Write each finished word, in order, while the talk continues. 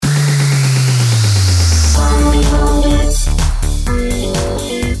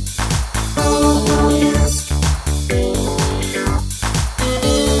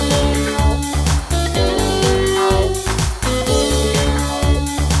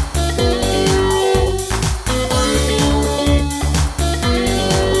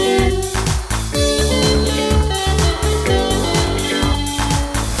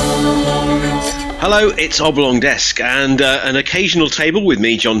Hello, it's Oblong Desk and an occasional table with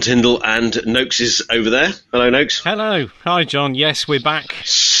me, John Tyndall, and Noakes is over there. Hello, Noakes. Hello. Hi, John. Yes, we're back.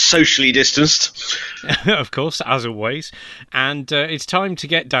 Socially distanced. Of course, as always. And it's time to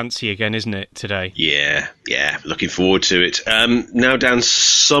get dancey again, isn't it, today? Yeah, looking forward to it. Now Dance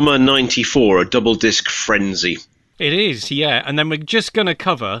Summer 94, a double disc frenzy. It is, yeah. And then we're just going to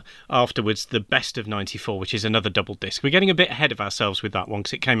cover afterwards the best of 94, which is another double disc. We're getting a bit ahead of ourselves with that one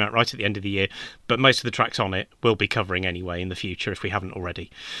because it came out right at the end of the year, but most of the tracks on it we'll be covering anyway in the future if we haven't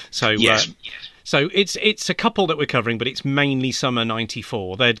already. So yes. So it's a couple that we're covering, but it's mainly Summer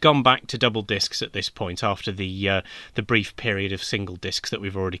 94. They'd gone back to double discs at this point after the brief period of single discs that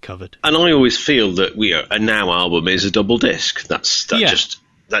we've already covered. And I always feel that a Now album is a double disc.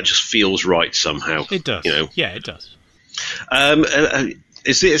 That just feels right somehow. It does. You know? Yeah, it does.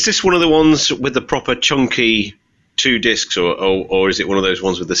 Is this one of the ones with the proper chunky 2 discs, or is it one of those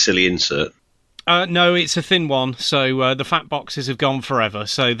ones with the silly insert? No, it's a thin one, so the fat boxes have gone forever.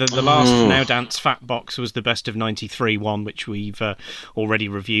 So the last Now Dance fat box was the best of 93 one, which we've already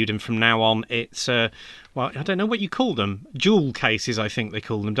reviewed, and from now on it's... well, I don't know what you call them. Jewel cases, I think they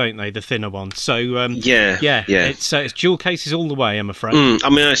call them, don't they? The thinner ones. So, yeah. It's jewel cases all the way, I'm afraid. I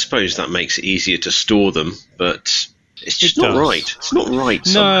mean, I suppose that makes it easier to store them, but it's just not right. It's not right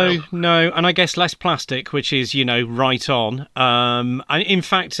somehow. No, and I guess less plastic, which is, right on. And in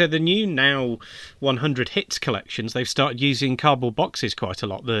fact, the new Now 100 Hits collections, they've started using cardboard boxes quite a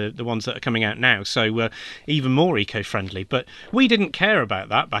lot, the ones that are coming out now, so even more eco-friendly. But we didn't care about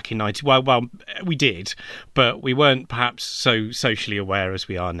that back in 90... Well, we did, but we weren't perhaps so socially aware as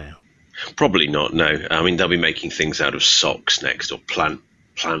we are now. Probably not, no. I mean, they'll be making things out of socks next, or plants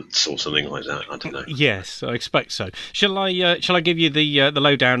or something like that. I don't know. Yes, I expect so. Shall I give you the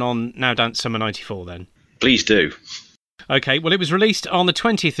lowdown on Now Dance Summer 94 then? Please do. Okay, well, it was released on the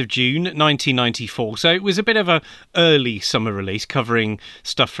 20th of June, 1994, so it was a bit of a early summer release, covering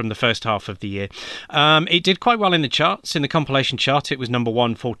stuff from the first half of the year. It did quite well in the charts. In the compilation chart, it was number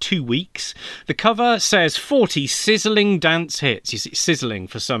 1 for 2 weeks. The cover says 40 sizzling dance hits. You see, sizzling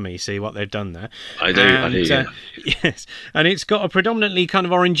for summer, you see what they've done there. I do, yeah. Yes, and it's got a predominantly kind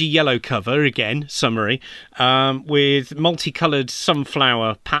of orangey-yellow cover, again, summery, with multicoloured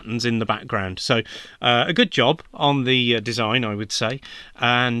sunflower patterns in the background. So a good job on the design, I would say,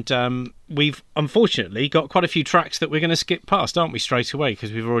 and we've unfortunately got quite a few tracks that we're going to skip past, aren't we, straight away,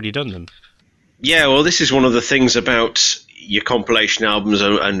 because we've already done them. Yeah, well, this is one of the things about your compilation albums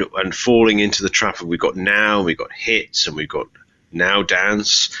and falling into the trap of we've got Now, we've got Hits, and we've got Now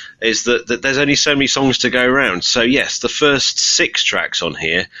Dance, is that there's only so many songs to go around. So yes, the first 6 tracks on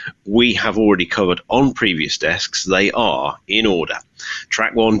here we have already covered on previous desks. They are in order.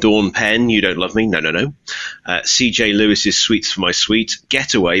 Track 1, Dawn Penn, You Don't Love Me, No. CJ Lewis's Sweets for My Sweet,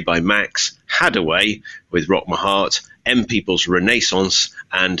 Getaway by Max, Hadaway with Rock My Heart, M People's Renaissance,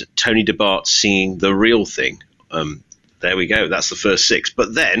 and Tony DeBart singing The Real Thing. There we go, that's the first 6.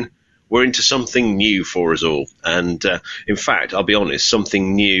 But then we're into something new for us all. And in fact, I'll be honest,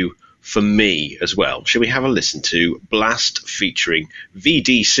 something new for me as well. Shall we have a listen to Blast featuring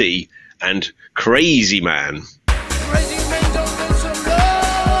VDC and Crazy Man? Crazy man don't listen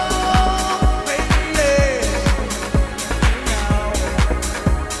love, baby.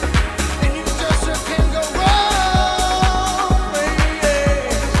 And you just can't go wrong, baby.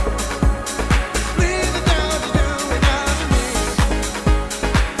 Breathe it down to do it out to me.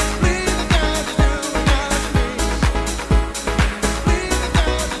 Breathe it down to do it out to me. Breathe it down to do it out to me.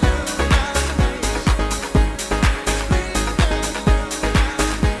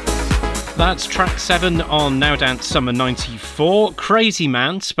 That's track 7 on Now Dance Summer 94. Crazy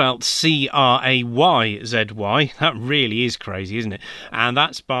Man, spelt C-R-A-Y-Z-Y. That really is crazy, isn't it? And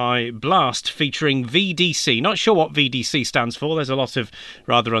that's by Blast featuring VDC. Not sure what VDC stands for. There's a lot of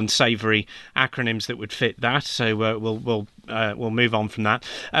rather unsavoury acronyms that would fit that, so we'll move on from that.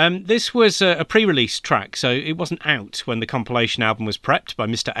 This was a pre-release track, so it wasn't out when the compilation album was prepped by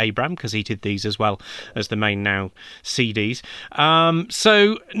Mr. Abram, because he did these as well as the main Now CDs.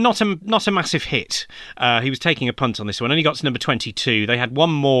 So not a massive hit. He was taking a punt on this one. Only got to number 22. They had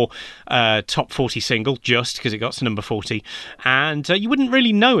one more top 40 single, just because it got to number 40. And you wouldn't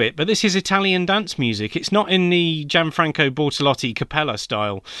really know it, but this is Italian dance music. It's not in the Gianfranco Bortolotti Capella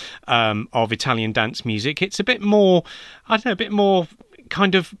style of Italian dance music. It's a bit more, I don't know, a bit more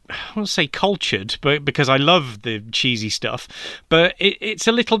kind of, I won't say cultured, but because I love the cheesy stuff, but it's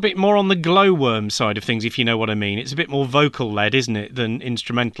a little bit more on the glowworm side of things, if you know what I mean. It's a bit more vocal-led, isn't it, than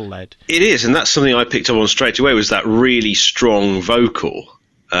instrumental-led? It is, and that's something I picked up on straight away, was that really strong vocal.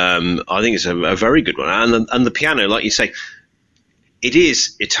 I think it's a very good one. And the piano, like you say, it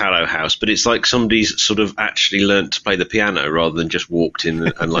is Italo house, but it's like somebody's sort of actually learnt to play the piano rather than just walked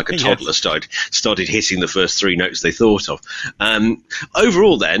in and like a toddler started hitting the first three notes they thought of.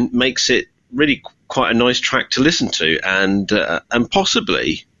 Overall, then, makes it really quite a nice track to listen to, and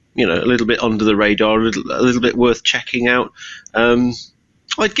possibly, a little bit under the radar, a little bit worth checking out.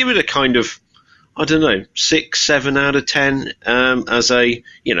 I'd give it a kind of, I don't know, 6, 7 out of 10 as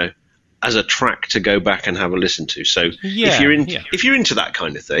a track to go back and have a listen to. So if you're into that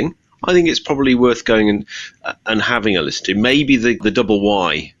kind of thing, I think it's probably worth going and having a listen to. Maybe the double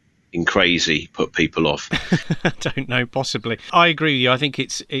Y in Crazy put people off. I don't know, possibly. I agree with you. I think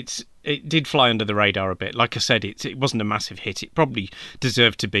it did fly under the radar a bit. Like I said, it wasn't a massive hit. It probably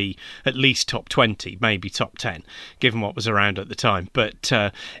deserved to be at least top 20, maybe top 10, given what was around at the time. But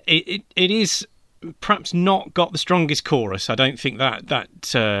it is perhaps not got the strongest chorus. I don't think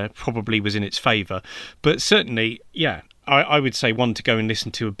that probably was in its favour, but certainly, I would say one to go and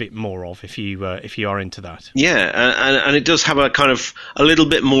listen to a bit more of if you are into that. Yeah, and it does have a kind of a little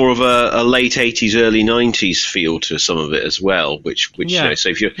bit more of a late 80s, early 90s feel to some of it as well. Which so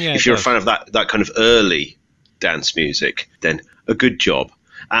if you're a fan of that kind of early dance music, then a good job.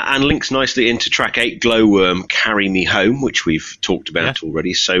 And links nicely into track 8, Glowworm, Carry Me Home, which we've talked about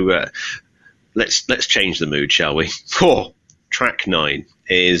already. So let's change the mood, shall we? Track 9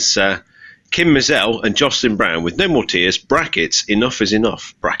 is Kim Mizelle and Jocelyn Brown with No More Tears, brackets, Enough is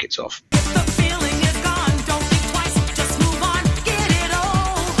Enough, brackets off.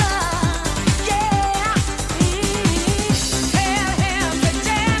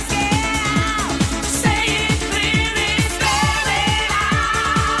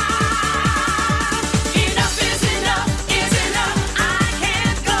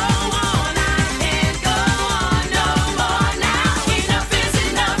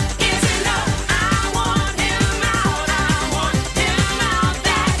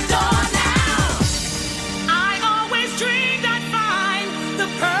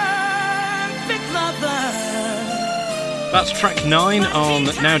 That's track 9 on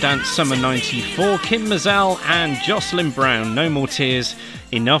Now Dance Summer 94. Kim Mizelle and Jocelyn Brown, No More Tears,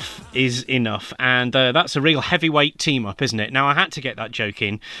 Enough is Enough. And that's a real heavyweight team up, isn't it? Now, I had to get that joke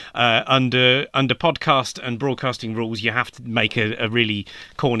in. Under podcast and broadcasting rules, you have to make a really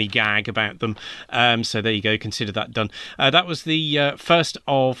corny gag about them. So there you go, consider that done. That was the first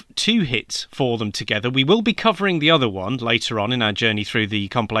of 2 hits for them together. We will be covering the other one later on in our journey through the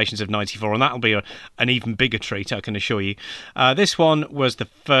compilations of 94, and that'll be an even bigger treat, I can assure you. This one was the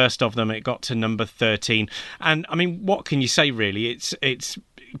first of them. It got to number 13. And, I mean, what can you say, really? It's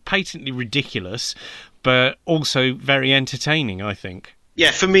patently ridiculous, but also very entertaining, I think.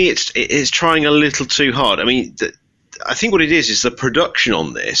 Yeah, for me, it's trying a little too hard. I mean, I think what it is the production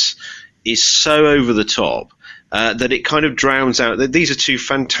on this is so over the top that it kind of drowns out. These are 2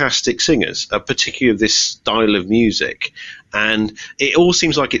 fantastic singers, particularly of this style of music, and it all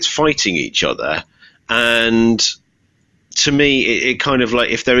seems like it's fighting each other. And to me, it kind of like,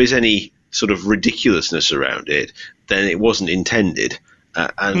 if there is any sort of ridiculousness around it, then it wasn't intended.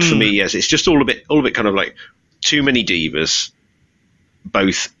 And for me, yes, it's just all a bit kind of like too many divas,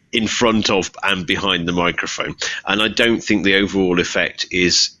 both in front of and behind the microphone. And I don't think the overall effect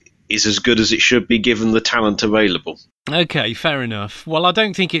is as good as it should be, given the talent available. Okay, fair enough. Well, I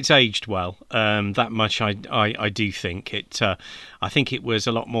don't think it's aged well. That much I do think it. I think it was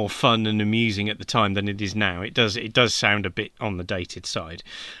a lot more fun and amusing at the time than it is now. It does sound a bit on the dated side.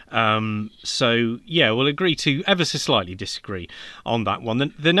 So yeah, we'll agree to ever so slightly disagree on that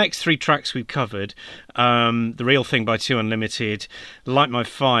one. The next 3 tracks we've covered: The Real Thing by 2 Unlimited, Light My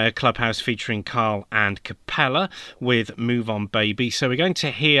Fire, Clubhouse featuring Carl and Capella with Move On Baby. So we're going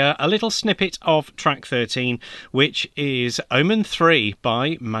to hear a little snippet of track 13, which is Omen 3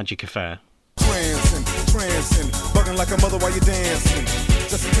 by Magic Affair. Trancing, bugging like a mother while you're dancing.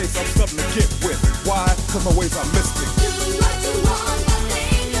 Just in case I'm something to get with. Why? Cause my ways are mystic. Do what you want, but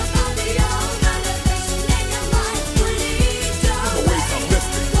think about the organization in your mind. Please don't my ways are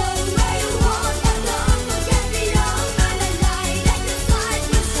mystic. Go where you want, but don't forget the all-night light. That the side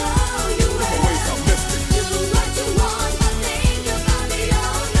will show you where. My ways are mystic. Do what you want, but think about the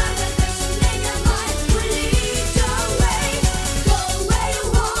organization in your mind. Please don't wait. Go where you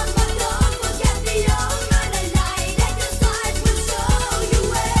want, but don't forget the all-night light. That the side will show you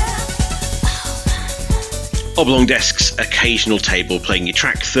where. Oblong Desk's Occasional Table playing you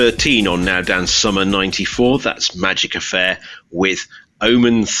track 13 on Now Dance Summer 94. That's Magic Affair with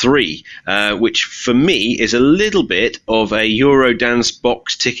Omen 3, which for me is a little bit of a Eurodance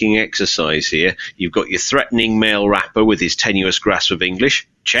box ticking exercise here. You've got your threatening male rapper with his tenuous grasp of English,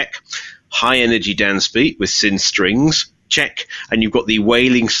 check. High energy dance beat with synth strings, Check. And you've got the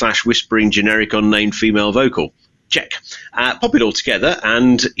wailing / whispering generic unnamed female vocal. Check. Pop it all together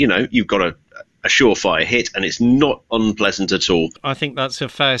and, you've got a surefire hit, and it's not unpleasant at all. I think that's a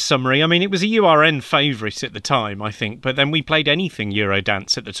fair summary. I mean, it was a URN favourite at the time, I think, but then we played anything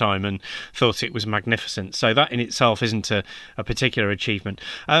Eurodance at the time and thought it was magnificent. So that in itself isn't a particular achievement.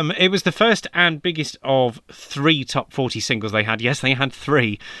 It was the first and biggest of 3 top 40 singles they had. Yes, they had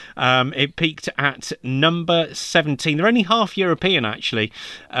 3. It peaked at number 17. They're only half European, actually.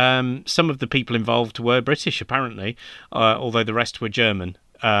 Some of the people involved were British, apparently, although the rest were German.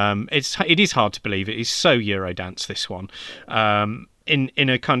 It is hard to believe. It is so Eurodance, this one. In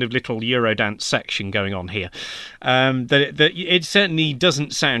a kind of little Eurodance section going on here. That it certainly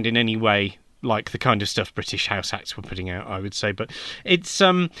doesn't sound in any way like the kind of stuff British house acts were putting out, I would say. But it's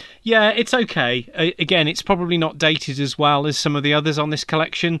it's okay. Again, it's probably not dated as well as some of the others on this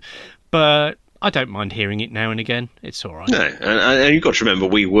collection, but I don't mind hearing it now and again. It's all right. No, and you've got to remember,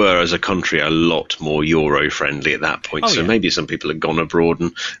 we were, as a country, a lot more Euro-friendly at that point. So maybe some people had gone abroad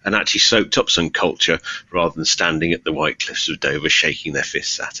and actually soaked up some culture rather than standing at the White Cliffs of Dover shaking their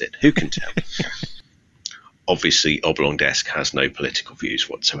fists at it. Who can tell? Obviously, Oblong Desk has no political views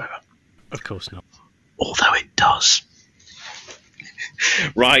whatsoever. Of course not. Although it does.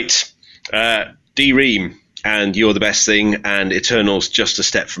 Right. D-Ream. And You're the Best Thing and Eternal's Just a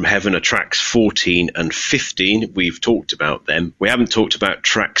Step from Heaven are tracks 14 and 15. We've talked about them. We haven't talked about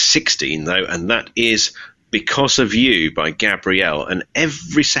track 16, though, and that is Because of You by Gabrielle. And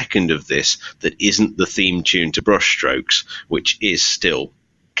every second of this that isn't the theme tune to Brushstrokes, which is still,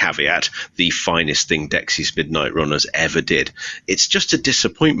 caveat, the finest thing Dexys Midnight Runners ever did. It's just a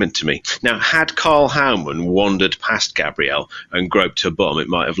disappointment to me. Now, had Carl Howman wandered past Gabrielle and groped her bum, it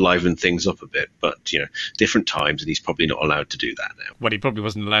might have livened things up a bit. But, different times, and he's probably not allowed to do that now. Well, he probably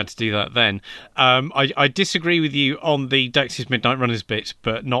wasn't allowed to do that then. I disagree with you on the Dexys Midnight Runners bit,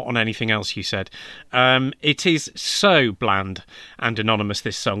 but not on anything else you said. It is so bland and anonymous,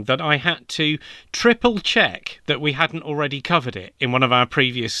 this song, that I had to triple check that we hadn't already covered it in one of our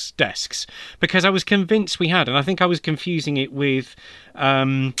previous desks, because I was convinced we had, and I think I was confusing it with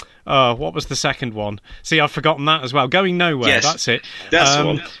what was the second one? See, I've forgotten that as well. Going Nowhere. Yes, that's it. That's the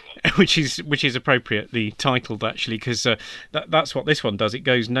one. Which is appropriately titled, actually, because that's what this one does. It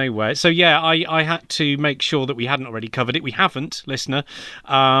goes nowhere. So yeah, I had to make sure that we hadn't already covered it. We haven't, listener.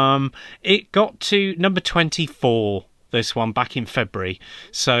 It got to number 24. This one back in February.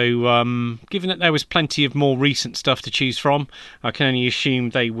 So given that there was plenty of more recent stuff to choose from, I can only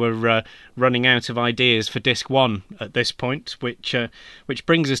assume they were running out of ideas for disc 1 at this point, which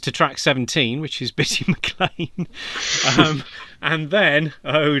brings us to track 17, which is Bitty McLean. And then,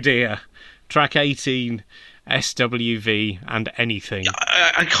 oh dear, track 18, SWV and Anything.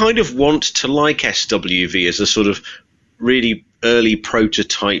 I kind of want to like SWV as a sort of really early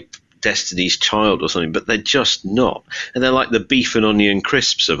prototype Destiny's Child or something, but they're just not. And they're like the beef and onion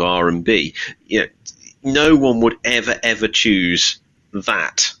crisps of R&B. No one would ever choose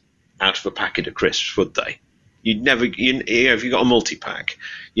that out of a packet of crisps, would they? You'd never. If you got a multi-pack,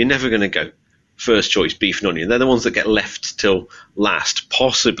 you're never going to go first choice beef and onion. They're the ones that get left till last,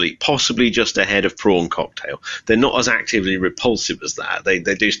 possibly just ahead of prawn cocktail. They're not as actively repulsive as that. They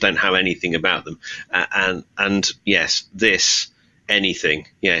just don't have anything about them. And yes, this. Anything,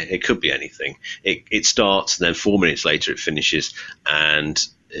 yeah, it could be anything. It starts and then 4 minutes later it finishes, and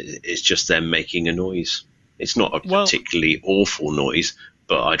it's just them making a noise. It's not a particularly awful noise,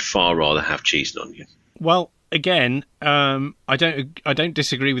 but I'd far rather have cheese and onion. Well, again, I don't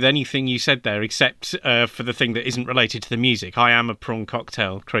disagree with anything you said there, except for the thing that isn't related to the music. I am a prawn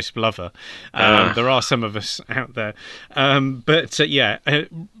cocktail crisp lover. There are some of us out there, but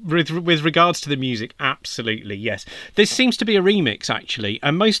with regards to the music, absolutely yes. This seems to be a remix, actually,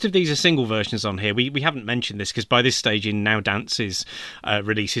 and most of these are single versions on here. We haven't mentioned this because by this stage in Now Dance's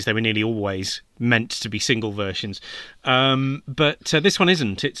releases, they were nearly always meant to be single versions, but this one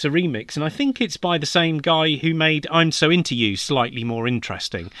isn't. It's a remix, and I think it's by the same guy who made I'm So Into You slightly more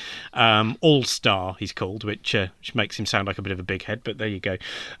interesting. All Star he's called, which makes him sound like a bit of a big head, but there you go.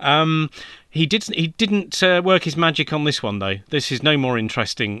 He didn't work his magic on this one, though. This is no more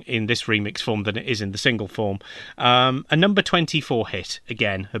interesting in this remix form than it is in the single form. A number 24 hit,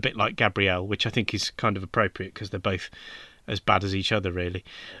 again, a bit like Gabrielle, which I think is kind of appropriate because they're both as bad as each other, really.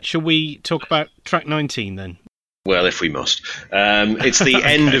 Shall we talk about track 19 then? Well, if we must. It's the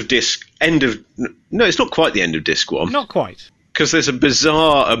okay. No, it's not quite the end of disc 1. Not quite. Because there's a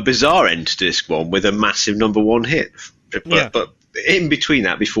bizarre end to disc 1 with a massive number 1 hit. But in between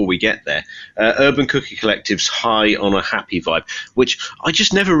that, before we get there, Urban Cookie Collective's High on a Happy Vibe, which I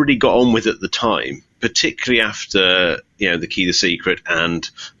just never really got on with at the time, particularly after The Key, The Secret, and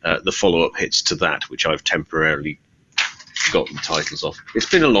the follow-up hits to that, which I've temporarily forgotten the titles of. It's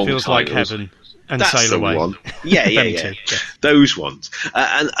been a long time. Feels Like Heaven and That's Sail Away. One. Yeah. Those ones.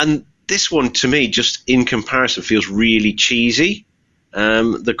 And this one, to me, just in comparison, feels really cheesy.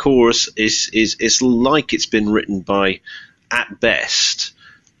 The chorus is like it's been written by, at best,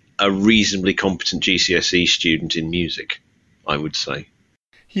 a reasonably competent GCSE student in music, I would say.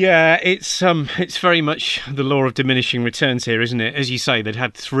 Yeah, it's very much the law of diminishing returns here, isn't it? As you say, they'd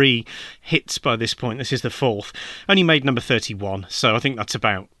had 3 hits by this point. This is the 4th. Only made number 31, so I think that's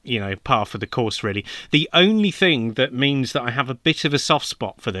about, par for the course, really. The only thing that means that I have a bit of a soft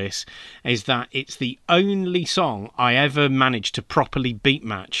spot for this is that it's the only song I ever managed to properly beat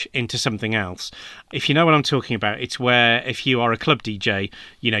match into something else. If you know what I'm talking about, it's where if you are a club DJ,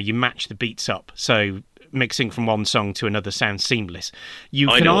 you match the beats up. So mixing from one song to another sounds seamless.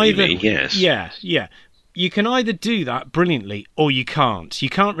 I know what you mean, yes. Yeah. You can either do that brilliantly or you can't. You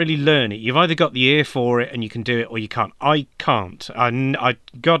can't really learn it. You've either got the ear for it and you can do it, or you can't. I can't. I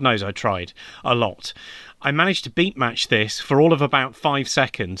God knows I tried a lot. I managed to beat match this for all of about 5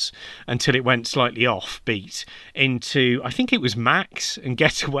 seconds until it went slightly off beat into, I think it was Max and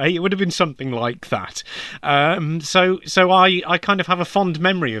Getaway. It would have been something like that. So I kind of have a fond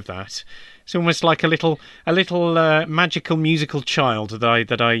memory of that. It's almost like a little magical musical child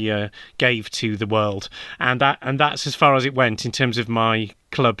that I gave to the world, and that's as far as it went in terms of my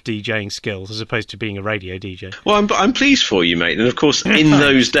club DJing skills, as opposed to being a radio DJ. Well, I'm pleased for you, mate. And of course, in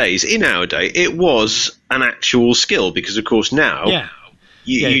those days, in our day, it was an actual skill, because of course now. Yeah.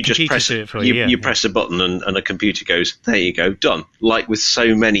 You just press press a button and a computer goes, there you go, done. Like with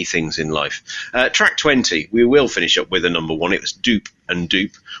so many things in life. Track 20, we will finish up with a number 1. It was Dupe and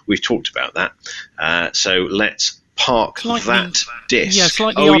Dupe. We've talked about that. So let's park that disc. Yeah,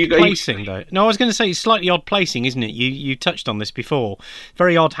 slightly odd placing, though. No, I was going to say it's slightly odd placing, isn't it? You touched on this before.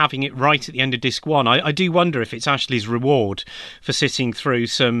 Very odd having it right at the end of disc 1. I do wonder if it's Ashley's reward for sitting through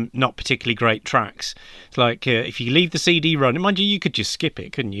some not particularly great tracks. It's like if you leave the CD running, mind you could just skip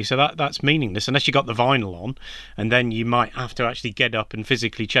it, couldn't you? So that's meaningless unless you got the vinyl on, and then you might have to actually get up and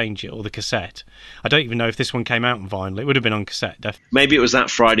physically change it, or the cassette. I don't even know if this one came out on vinyl. It would have been on cassette, definitely. Maybe it was that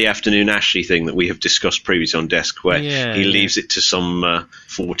Friday afternoon Ashley thing that we have discussed previously on Desk, where he leaves it to some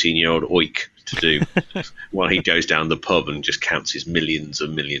 14-year-old oik to do while he goes down the pub and just counts his millions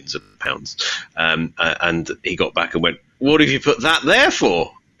and millions of pounds. And he got back and went, "What have you put that there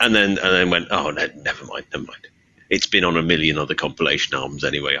for?" And then went, "Oh, no, never mind. It's been on a million other compilation albums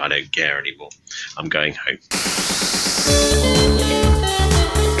anyway. I don't care anymore. I'm going home."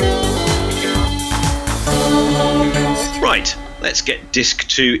 Right, let's get disc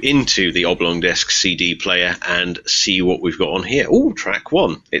 2 into the Oblong Desk CD player and see what we've got on here. Oh, track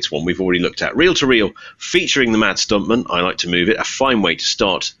 1. It's one we've already looked at. Reel to Reel, featuring the Mad Stuntman. I Like to Move It. A fine way to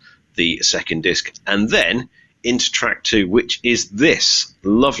start the second disc. And then into track 2, which is this,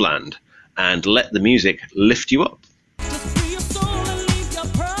 Loveland, and Let the Music Lift You Up.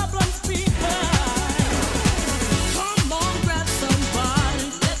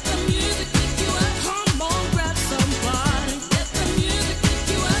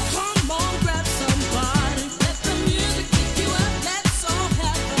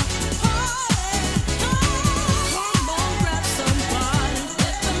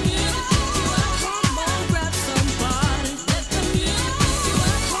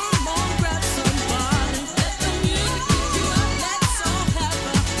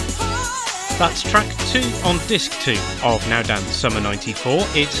 That's track 2 on disc 2 of Now Dance Summer 94.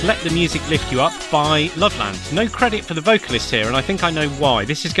 It's Let the Music Lift You Up by Loveland. No credit for the vocalist here, and I think I know why.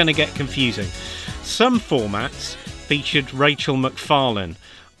 This is going to get confusing. Some formats featured Rachel McFarlane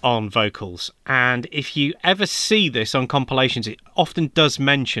on vocals, and if you ever see this on compilations, it often does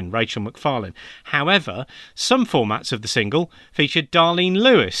mention Rachel McFarlane. However, some formats of the single featured Darlene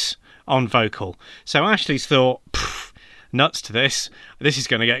Lewis on vocal. So Ashley's thought, nuts to this. This is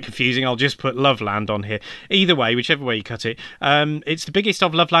going to get confusing. I'll just put Loveland on here. Either way, whichever way you cut it, it's the biggest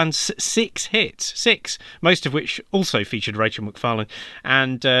of Loveland's 6 hits. 6, most of which also featured Rachel McFarlane,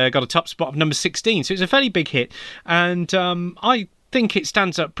 and got a top spot of number 16. So it's a fairly big hit. And I think it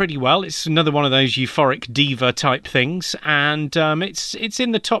stands up pretty well. It's another one of those euphoric diva type things, and it's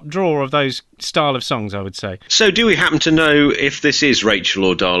in the top drawer of those style of songs, I would say. So do we happen to know if this is Rachel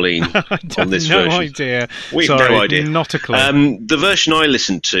or Darlene on this version? No idea. We've no idea. Not a clue. The version I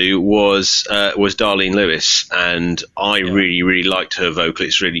listened to was Darlene Lewis, and I really, really liked her vocal.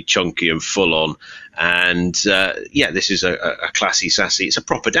 It's really chunky and full on, and this is a classy, sassy. It's a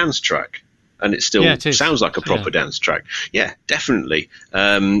proper dance track. And it still sounds like a proper dance track. Yeah, definitely.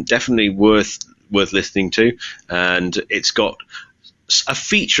 Definitely worth listening to. And it's got a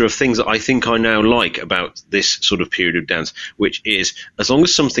feature of things that I think I now like about this sort of period of dance, which is as long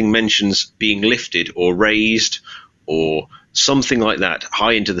as something mentions being lifted or raised or something like that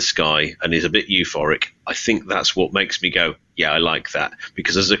high into the sky and is a bit euphoric, I think that's what makes me go, yeah, I like that.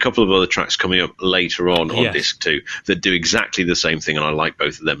 Because there's a couple of other tracks coming up later on disc 2 that do exactly the same thing, and I like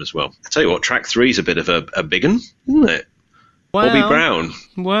both of them as well. I tell you what, track 3 is a bit of a big one, isn't it? Well, Bobby Brown.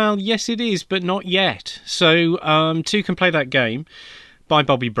 Well, yes, it is, but not yet. So 2 Can Play That Game by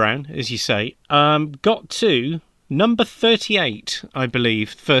Bobby Brown, as you say, got to number 38, I believe,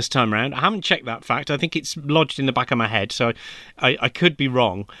 first time round. I haven't checked that fact. I think it's lodged in the back of my head, so I could be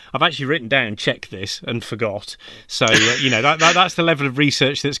wrong. I've actually written down, check this, and forgot. So, that's the level of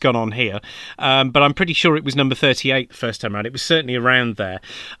research that's gone on here. But I'm pretty sure it was number 38 the first time round. It was certainly around there.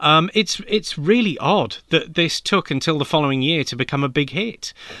 It's really odd that this took until the following year to become a big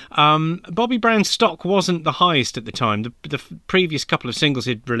hit. Bobby Brown's stock wasn't the highest at the time. The previous couple of singles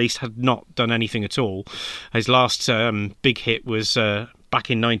he'd released had not done anything at all. His last big hit was back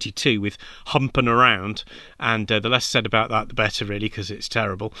in 92 with Humpin' Around, and the less said about that the better, really, because it's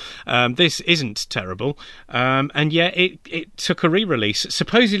terrible. This isn't terrible, and yet it took a re-release,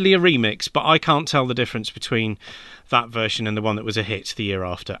 supposedly a remix, but I can't tell the difference between that version and the one that was a hit the year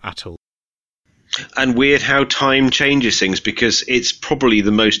after at all. And weird how time changes things, because it's probably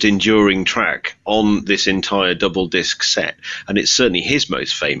the most enduring track on this entire double disc set, and it's certainly his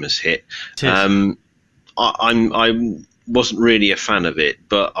most famous hit. I wasn't really a fan of it,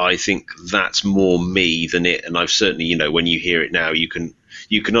 but I think that's more me than it. And I've certainly, when you hear it now, you can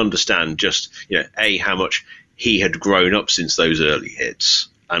understand just, A, how much he had grown up since those early hits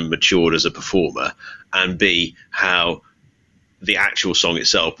and matured as a performer, and B, how the actual song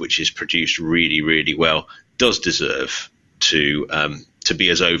itself, which is produced really, really well, does deserve to be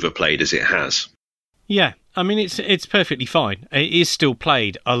as overplayed as it has. Yeah, I mean, it's perfectly fine. It is still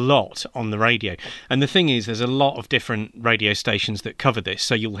played a lot on the radio. And the thing is, there's a lot of different radio stations that cover this.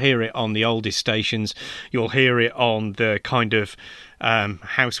 So you'll hear it on the oldest stations. You'll hear it on the kind of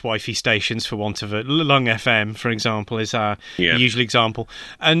housewifey stations, for want of a Lung FM, for example, is our usual example.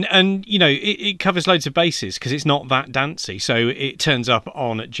 And it covers loads of bases because it's not that dancey. So it turns up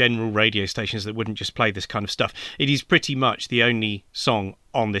on general radio stations that wouldn't just play this kind of stuff. It is pretty much the only song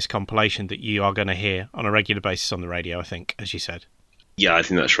on this compilation that you are going to hear on a regular basis on the radio, I think, as you said. Yeah, I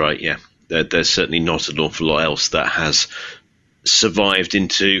think that's right, yeah. There's certainly not an awful lot else that has survived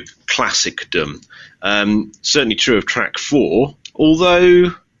into classicdom. Certainly true of track 4,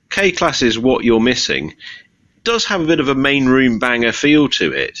 although K-Class is What You're Missing does have a bit of a main room banger feel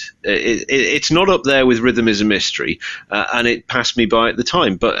to it. It's not up there with Rhythm is a Mystery, and it passed me by at the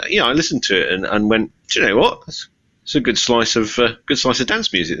time. But I listened to it and went, do you know what? It's a good slice of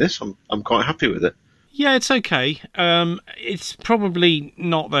dance music. This I'm quite happy with it. Yeah, it's okay. It's probably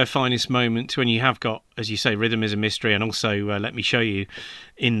not their finest moment when you have got, as you say, Rhythm is a Mystery and also Let Me Show You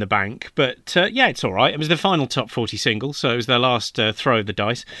in the bank. But it's all right. It was the final top 40 single, so it was their last throw of the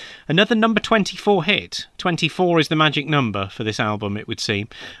dice. Another number 24 hit. 24 is the magic number for this album, it would seem.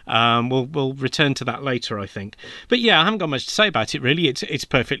 We'll return to that later, I think. But yeah, I haven't got much to say about it, really. It's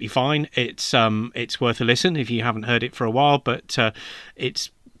perfectly fine. It's worth a listen if you haven't heard it for a while, but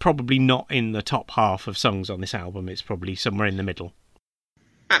it's probably not in the top half of songs on this album. It's probably somewhere in the middle.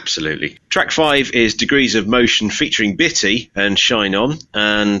 Absolutely. Track 5 is Degrees of Motion featuring Bitty and Shine On,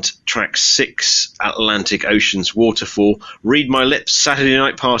 and track 6, Atlantic Ocean's Waterfall, Read My Lips, Saturday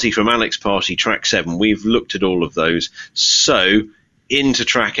Night Party from Alex Party, track 7. We've looked at all of those. So into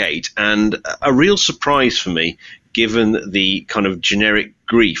track 8, and a real surprise for me, given the kind of generic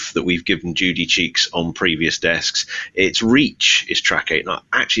grief that we've given Judy Cheeks on previous desks. It's Reach is track 8. Now,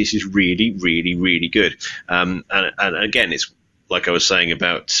 actually, this is really, really, really good. And again, it's like I was saying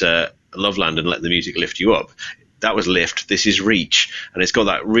about Loveland and Let the Music Lift You Up. That was Lift. This is Reach. And it's got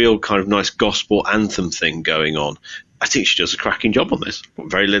that real kind of nice gospel anthem thing going on. I think she does a cracking job on this.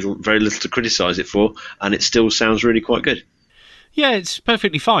 Very little to criticise it for, and it still sounds really quite good. Yeah, it's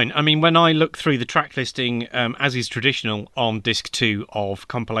perfectly fine. I mean, when I look through the track listing, as is traditional on disc 2 of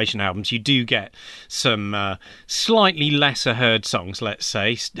compilation albums, you do get some slightly lesser heard songs, let's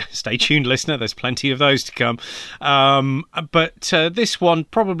say. Stay tuned, listener, there's plenty of those to come. But this one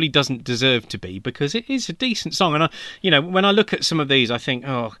probably doesn't deserve to be, because it is a decent song. And, when I look at some of these, I think,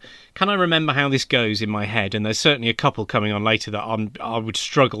 oh, can I remember how this goes in my head? And there's certainly a couple coming on later that I would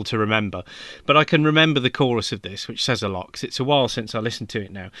struggle to remember. But I can remember the chorus of this, which says a lot, because it's a while since I listened to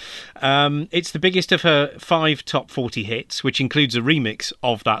it now. It's the biggest of her 5 top 40 hits, which includes a remix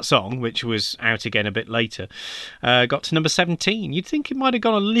of that song, which was out again a bit later. Got to number 17. You'd think it might have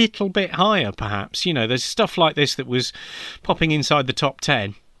gone a little bit higher, perhaps. There's stuff like this that was popping inside the top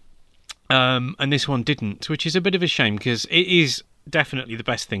 10. And this one didn't, which is a bit of a shame, because it is definitely the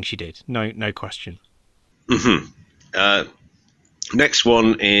best thing she did. No question. Mm-hmm. Next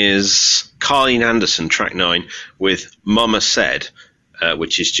one is Carleen Anderson, track 9, with Mama Said,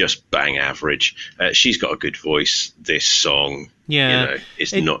 which is just bang average. She's got a good voice. This song,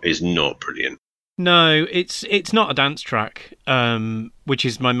 is not brilliant. No, it's not a dance track, which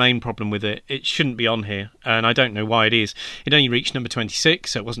is my main problem with it. It shouldn't be on here, and I don't know why it is. It only reached number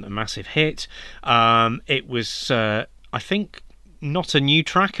 26, so it wasn't a massive hit. It was, I think, not a new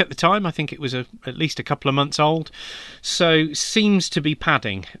track at the time. I think it was at least a couple of months old. So seems to be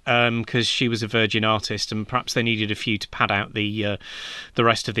padding, because she was a Virgin artist, and perhaps they needed a few to pad out the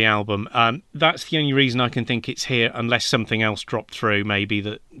rest of the album. That's the only reason I can think it's here, unless something else dropped through, maybe,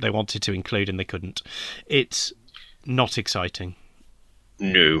 that they wanted to include and they couldn't. It's not exciting.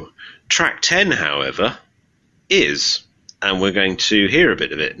 No. Track 10, however, is, and we're going to hear a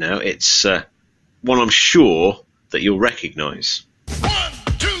bit of it now. It's one I'm sure that you'll recognise. 1,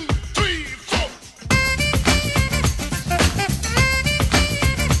 2, 3, 4.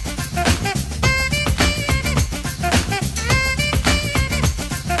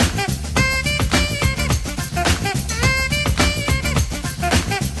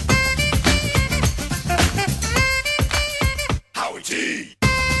 Howie T.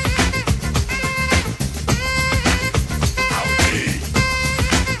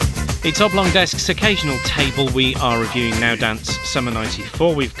 It's Oblong Desk's occasional table. We are reviewing Now Dance Summer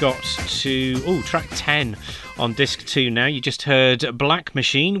 94. We've got to track 10 on disc 2 now. You just heard Black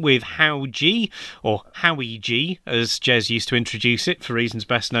Machine with How G, or Howie G, as Jez used to introduce it, for reasons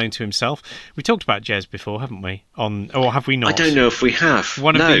best known to himself. We talked about Jez before, haven't we? Or have we not? I don't know if we have.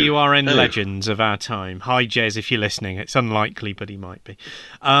 One of the URN legends of our time. Hi, Jez, if you're listening. It's unlikely, but he might be.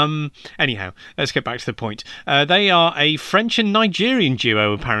 Anyhow, let's get back to the point. They are a French and Nigerian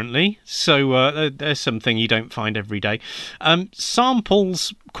duo, apparently. So there's something you don't find every day.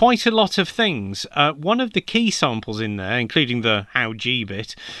 Samples quite a lot of things. One of the key samples in there, including the How G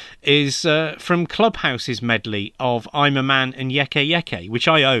bit, is from Clubhouse's medley of I'm a Man and Yeke Yeke, which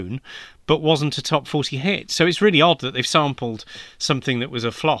I own, but wasn't a top 40 hit. So it's really odd that they've sampled something that was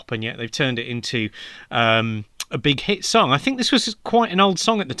a flop, and yet they've turned it into a big hit song. I think this was quite an old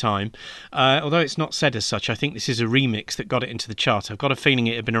song at the time, although it's not said as such. I think this is a remix that got it into the chart. I've got a feeling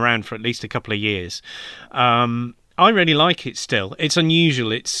it had been around for at least a couple of years. I really like it still. It's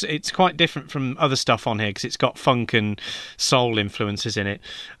unusual. It's quite different from other stuff on here, because it's got funk and soul influences in it.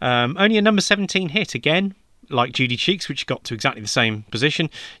 Only a number 17 hit, again, like Judy Cheeks, which got to exactly the same position.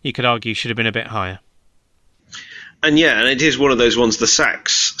 You could argue should have been a bit higher. And it is one of those ones, the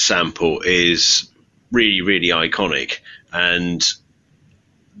sax sample is really, really iconic. And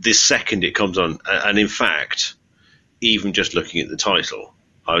this second it comes on, and in fact, even just looking at the title,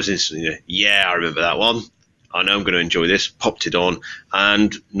 I was instantly, I remember that one. I know I'm going to enjoy this. Popped it on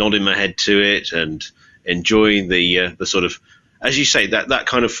and nodding my head to it and enjoying the sort of, as you say, that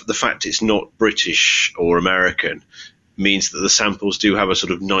kind of, the fact it's not British or American means that the samples do have a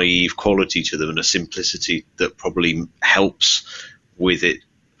sort of naive quality to them and a simplicity that probably helps with it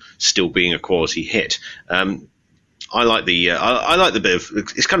still being a quality hit. I like the I like the bit of,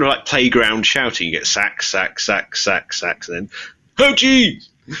 it's kind of like playground shouting. You get sax, sax, sax, sax, sax, and then "Oh gee!"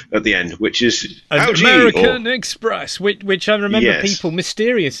 at the end, which is American Express, which I remember people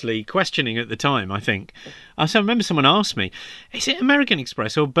mysteriously questioning at the time. I remember someone asked me, is it American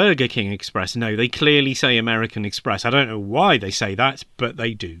Express or Burger King Express? No, they clearly say American Express. I don't know why they say that, but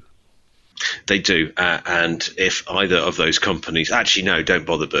they do. They do, and if either of those companies... Actually, no, don't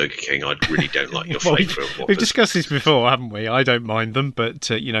bother Burger King. I really don't like your flavour of Whoppers. We've discussed this before, haven't we? I don't mind them, but,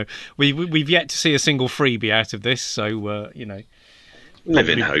 we've yet to see a single freebie out of this, so, live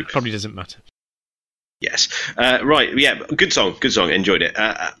in hope. Probably doesn't matter. Yes. Right, yeah, good song, enjoyed it.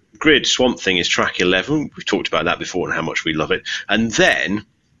 Grid, Swamp Thing is track 11. We've talked about that before and how much we love it. And then,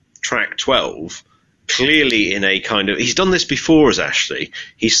 track 12 clearly in a kind of, he's done this before as Ashley.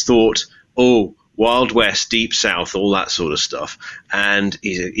 He's thought, oh, Wild West, Deep South, all that sort of stuff, and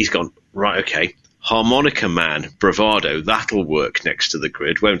he's gone, right, okay, Harmonica Man, Bravado, that'll work next to the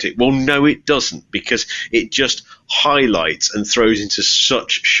grid, won't it? Well, no, it doesn't, because it just highlights and throws into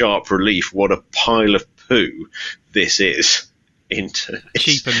such sharp relief what a pile of poo this is.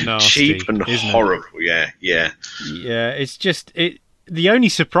 Cheap and nasty, cheap and horrible. Yeah. It's just the only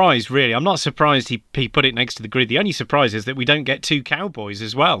surprise, really, I'm not surprised he put it next to the grid. The only surprise is that we don't get two cowboys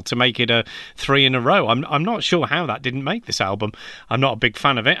as well to make it a 3 in a row. I'm not sure how that didn't make this album. I'm not a big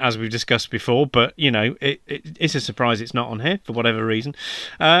fan of it, as we've discussed before, but it's a surprise it's not on here for whatever reason.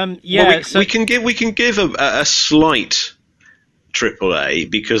 We can give a slight AAA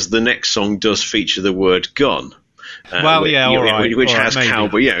because the next song does feature the word gun. Which has maybe.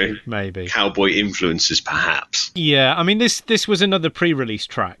 Cowboy, maybe cowboy influences, perhaps. Yeah, I mean this was another pre-release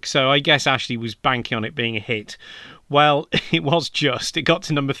track, so I guess Ashley was banking on it being a hit. Well, it was just. It got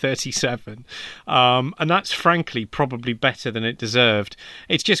to number 37, and that's frankly probably better than it deserved.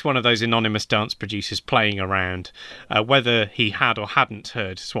 It's just one of those anonymous dance producers playing around. Whether he had or hadn't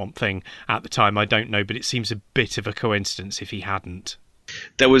heard Swamp Thing at the time, I don't know, but it seems a bit of a coincidence if he hadn't.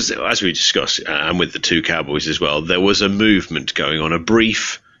 There was, as we discussed, and with the two cowboys as well, there was a movement going on, a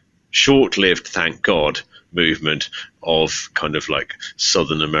brief, short-lived, thank God, movement of kind of like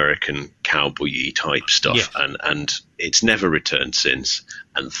Southern American cowboy-y type stuff, yes. and it's never returned since,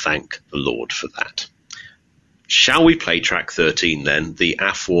 and thank the Lord for that. Shall we play track 13 then, the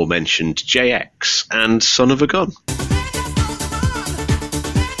aforementioned JX and Son of a Gun?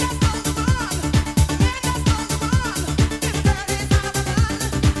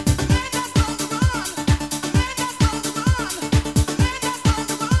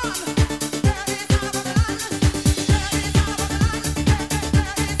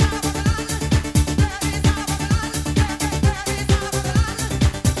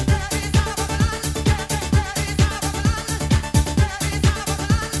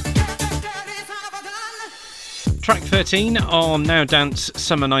 Track 13 on Now Dance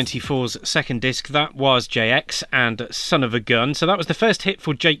Summer 94's second disc, that was JX and Son of a Gun. So that was the first hit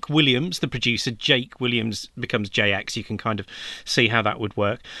for Jake Williams, the producer. Jake Williams becomes JX. You can kind of see how that would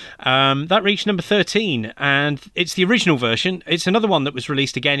work. That reached number 13, and it's the original version. It's another one that was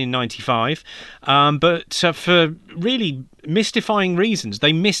released again in 95, but for really mystifying reasons.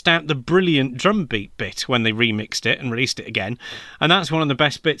 They missed out the brilliant drum beat bit when they remixed it and released it again, and that's one of the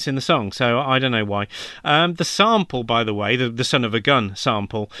best bits in the song, so I don't know why. The sample, by the way, the Son of a Gun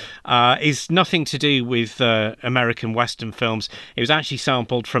sample, is nothing to do with American Western films. It was actually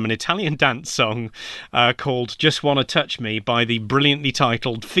sampled from an Italian dance song called Just Wanna Touch Me by the brilliantly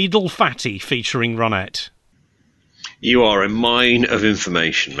titled Fiddle Fatty featuring Ronette. You are a mine of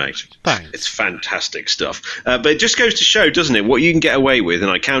information, mate. Thanks. It's fantastic stuff. But it just goes to show, doesn't it, what you can get away with,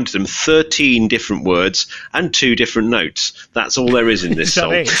 and I counted them, 13 different words and 2 different notes. That's all there is in this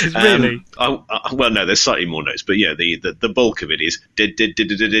song. Really? Well, no, there's slightly more notes, but yeah, the bulk of it is...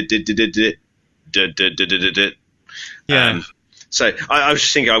 Yeah. So I was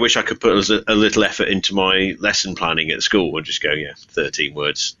just thinking, I wish I could put a little effort into my lesson planning at school and just go, 13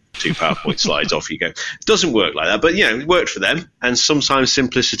 words, 2 PowerPoint slides, off you go. It doesn't work like that, but it worked for them, and sometimes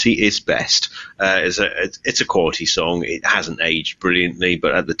simplicity is best. It's a quality song. It hasn't aged brilliantly,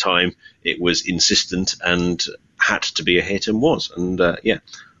 but at the time it was insistent and had to be a hit, and was. And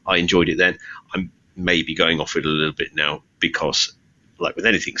I enjoyed it then. I'm maybe going off it a little bit now because, like with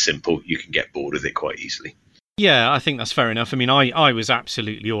anything simple, you can get bored with it quite easily. Yeah, I think that's fair enough. I mean, I was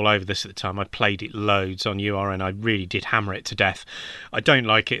absolutely all over this at the time. I played it loads on URN. I really did hammer it to death. I don't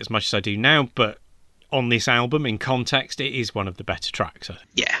like it as much as I do now, but on this album, in context, it is one of the better tracks.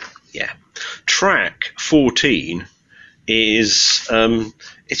 Yeah. Track 14 is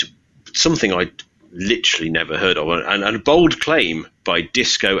it's something I literally never heard of, and a bold claim by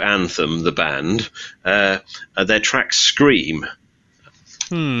Disco Anthem, the band. Their track Scream.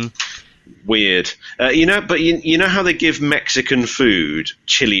 Weird. But you know how they give Mexican food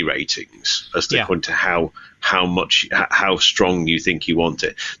chili ratings as they point to how strong you think you want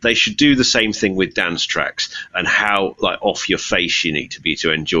it. They should do the same thing with dance tracks and how off your face you need to be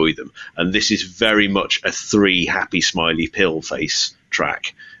to enjoy them. And this is very much a 3 happy smiley pill face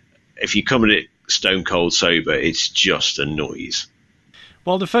track. If you come at it stone cold sober, it's just a noise.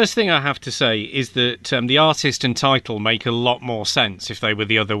 Well, the first thing I have to say is that the artist and title make a lot more sense if they were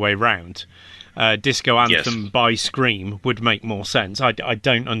the other way round. disco anthem by Scream would make more sense. I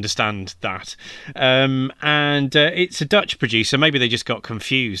don't understand that. And it's a Dutch producer. Maybe they just got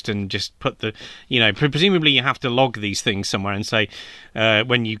confused and just put the, presumably you have to log these things somewhere and say,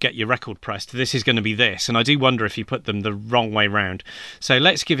 when you get your record pressed, this is going to be this. And I do wonder if he put them the wrong way round. So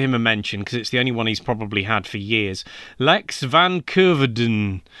let's give him a mention, because it's the only one he's probably had for years. Lex van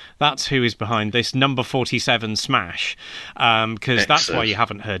Coeverden. That's who is behind this number 47 smash. Because that's why you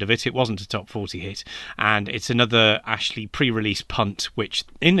haven't heard of it. It wasn't a top 40 hit. And it's another Ashley pre-release punt, which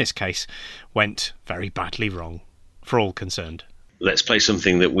in this case went very badly wrong for all concerned. Let's play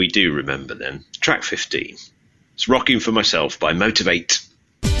something that we do remember then. Track 15. It's Rocking for Myself by Motivate.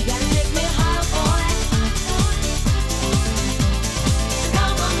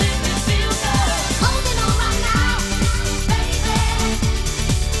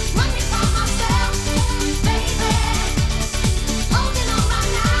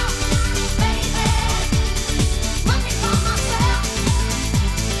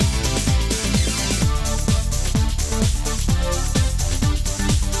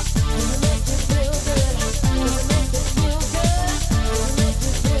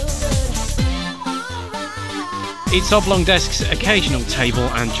 It's Oblong Desk's occasional table,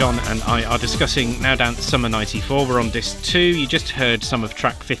 and John and I are discussing Now Dance Summer 94. We're on disc 2. You just heard some of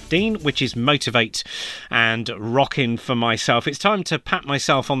track 15, which is Motivate and Rockin' for Myself. It's time to pat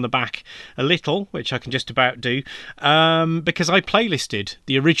myself on the back a little, which I can just about do, because I playlisted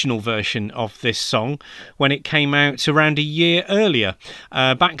the original version of this song when it came out around a year earlier.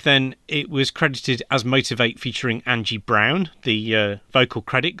 Back then, it was credited as Motivate featuring Angie Brown. The vocal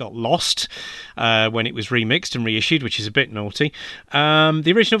credit got lost when it was remixed and reissued, which is a bit naughty.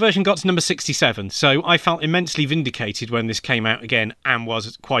 The original version got to number 67, so I felt immensely vindicated when this came out again and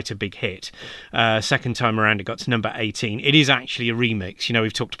was quite a big hit. Second time around, it got to number 18. It is actually a remix.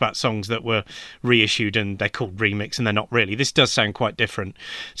 We've talked about songs that were reissued and they're called remix, and they're not really. This does sound quite different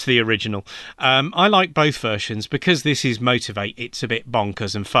to the original. I like both versions. Because this is Motivate, it's a bit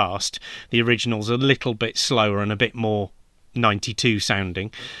bonkers and fast. The original's a little bit slower and a bit more 92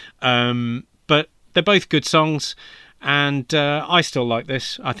 sounding. But they're both good songs, and I still like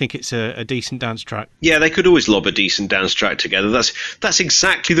this. I think it's a decent dance track. Yeah, they could always lob a decent dance track together. That's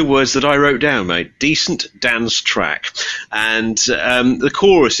exactly the words that I wrote down, mate. Decent dance track. And the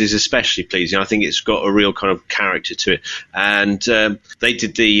chorus is especially pleasing. I think it's got a real kind of character to it. And they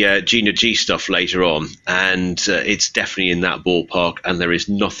did the Gina G stuff later on, and it's definitely in that ballpark, and there is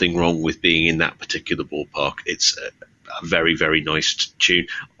nothing wrong with being in that particular ballpark. It's a very, very nice tune.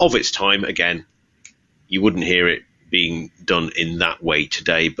 Of its time, again, you wouldn't hear it being done in that way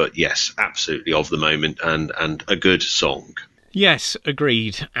today, but yes, absolutely of the moment, and a good song. Yes,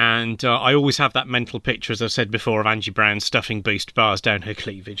 agreed. And I always have that mental picture, as I've said before, of Angie Brown stuffing Boost bars down her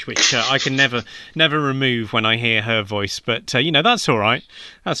cleavage, which I can never remove when I hear her voice. But, that's all right.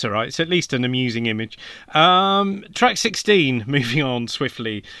 That's all right. It's at least an amusing image. Track 16, moving on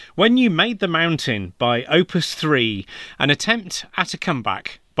swiftly. When You Made the Mountain by Opus 3, an attempt at a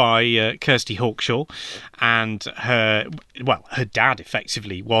comeback by Kirsty Hawkshaw, and her dad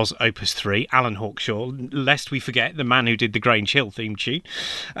effectively was Opus 3, Alan Hawkshaw, lest we forget, the man who did the Grange Hill theme tune.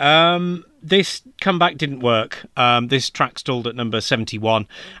 This comeback didn't work. This track stalled at number 71,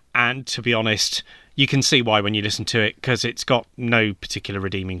 and to be honest, you can see why when you listen to it, because it's got no particular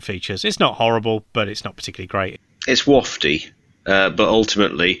redeeming features. It's not horrible, but it's not particularly great. It's wafty, but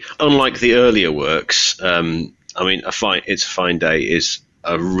ultimately, unlike the earlier works, It's a Fine Day is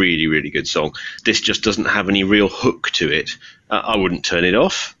a really, really good song. This just doesn't have any real hook to it. I wouldn't turn it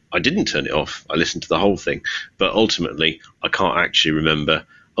off. I didn't turn it off. I listened to the whole thing. But ultimately, I can't actually remember,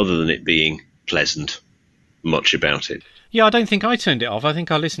 other than it being pleasant, much about it. Yeah, I don't think I turned it off. I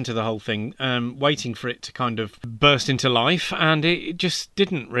think I listened to the whole thing, waiting for it to kind of burst into life, and it just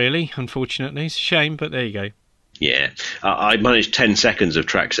didn't really, unfortunately. It's a shame, but there you go. Yeah, I managed 10 seconds of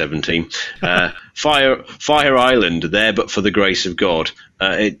track 17. Fire Island, There But For the Grace of God.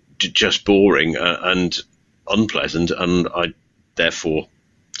 It just boring and unpleasant, and I therefore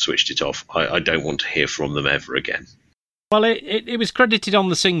switched it off. I don't want to hear from them ever again. Well, it was credited on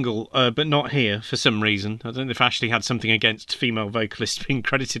the single, but not here for some reason. I don't know if Ashley had something against female vocalists being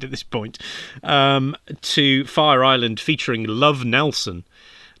credited at this point. To Fire Island featuring Love Nelson.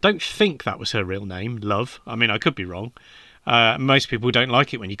 Don't think that was her real name, Love. I mean, I could be wrong. Most people don't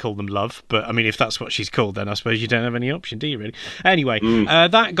like it when you call them Love, but I mean, if that's what she's called, then I suppose you don't have any option, do you really? Anyway,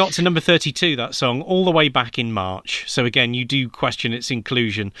 that got to number 32, that song, all the way back in March. So again, you do question its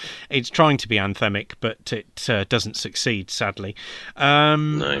inclusion. It's trying to be anthemic, but it doesn't succeed, sadly.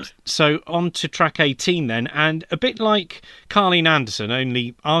 No. So on to track 18 then, and a bit like Carleen Anderson,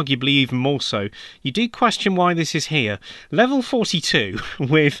 only arguably even more so, you do question why this is here. Level 42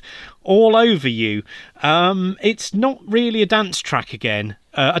 with All Over You. It's not really a dance track again.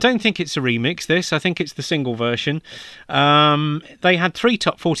 I don't think it's a remix, this. I think it's the single version. They had 3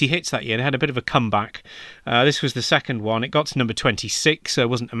 top 40 hits that year. They had a bit of a comeback. This was the second one. It got to number 26, so it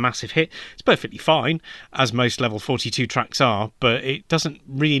wasn't a massive hit. It's perfectly fine, as most Level 42 tracks are, but it doesn't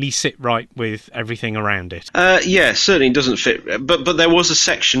really sit right with everything around it. Yeah, certainly doesn't fit. But there was a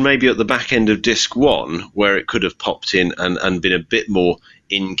section maybe at the back end of disc 1 where it could have popped in and been a bit more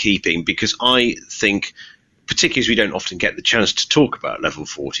in keeping, because I think, particularly as we don't often get the chance to talk about Level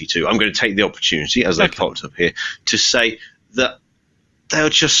 42, I'm going to take the opportunity, as they've popped up here, to say that they're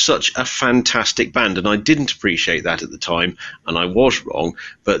just such a fantastic band, and I didn't appreciate that at the time, and I was wrong,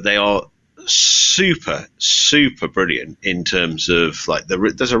 but they are super, super brilliant in terms of, like,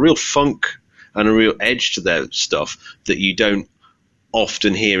 there's a real funk and a real edge to their stuff that you don't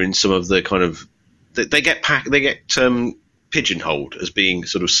often hear in some of the kind of... They get pigeonholed as being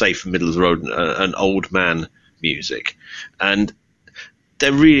sort of safe middle of the road and old man music, and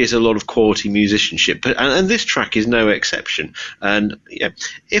there really is a lot of quality musicianship, and this track is no exception. And yeah,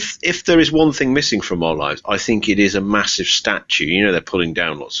 if there is one thing missing from our lives, I think it is a massive statue. You know, they're pulling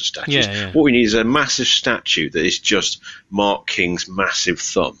down lots of statues. Yeah. What we need is a massive statue that is just Mark King's massive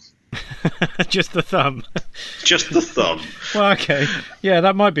thumb. Just the thumb. Just the thumb. Well, okay. Yeah,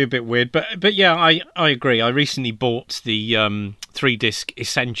 that might be a bit weird, but yeah, I agree. I recently bought the 3-disc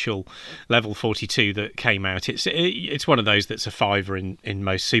Essential Level 42 that came out. It's one of those that's a £5 in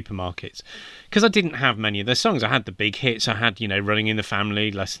most supermarkets, because I didn't have many of their songs. I had the big hits. I had, Running in the Family,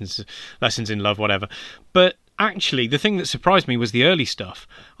 Lessons in Love, whatever. But actually, the thing that surprised me was the early stuff.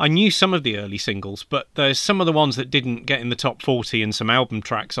 I knew some of the early singles, but there's some of the ones that didn't get in the top 40 and some album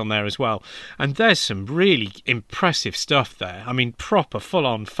tracks on there as well. And there's some really impressive stuff there. I mean, proper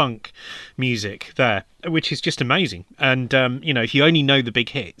full-on funk music there, which is just amazing. And, if you only know the big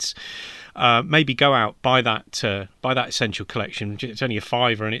hits, maybe go out, buy that Essential collection. It's only a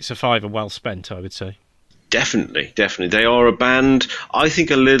 £5, and it's a £5 well spent, I would say. Definitely. They are a band, I think,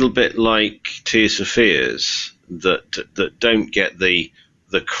 a little bit like Tears for Fears, that don't get the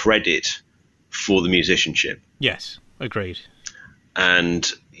credit for the musicianship. Yes, agreed. And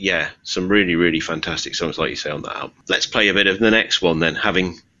yeah, some really, really fantastic songs, like you say, on that album. Let's play a bit of the next one then,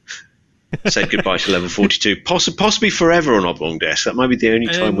 having said goodbye to Level 42, possibly forever on Oblong Desk. That might be the only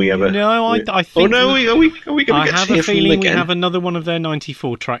time we ever... No, I think... Oh, no, are we going to get to hear from them again? I have a feeling we have another one of their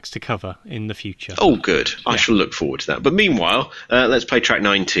 94 tracks to cover in the future. Oh, good. Yeah. I shall look forward to that. But meanwhile, let's play track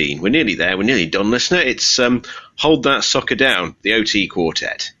 19. We're nearly there. We're nearly done, listener. It's Hold That Sucker Down, the OT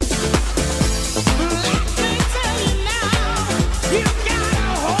Quartet.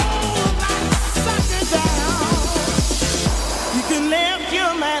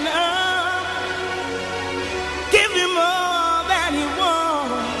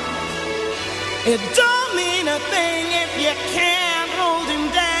 It don't mean a thing if you can't hold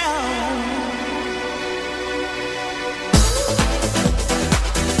him down.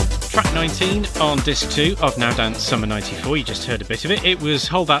 Track 19 on disc 2 of Now Dance Summer 94. You just heard a bit of it. It was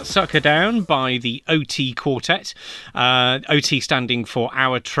Hold That Sucker Down by the OT Quartet. OT standing for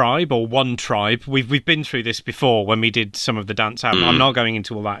Our Tribe, or One Tribe. We've been through this before when we did some of the dance album. I'm not going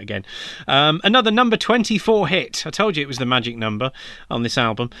into all that again. Another number 24 hit. I told you it was the magic number on this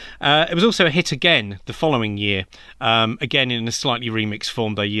album. It was also a hit again the following year. Again in a slightly remixed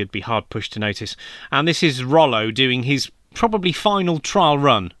form, though you'd be hard pushed to notice. And this is Rollo doing his probably final trial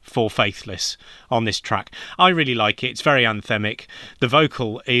run for Faithless on this track. I really like it. It's very anthemic. The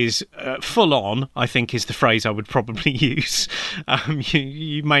vocal is full on, I think is the phrase I would probably use.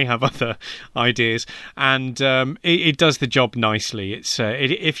 You may have other ideas. And it does the job nicely.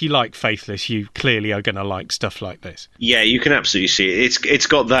 If you like Faithless, you clearly are going to like stuff like this. Yeah, you can absolutely see it. It's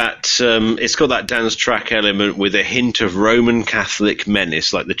got that dance track element with a hint of Roman Catholic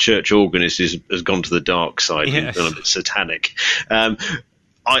menace, like the church organist has gone to the dark side. Yes. And a bit satanic.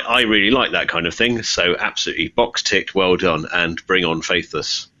 I really like that kind of thing, so absolutely box ticked, well done, and bring on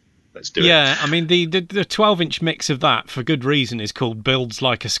Faithless. Let's do it. Yeah, I mean, the 12-inch mix of that, for good reason, is called Builds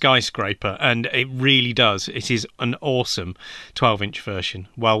Like a Skyscraper, and it really does. It is an awesome 12-inch version.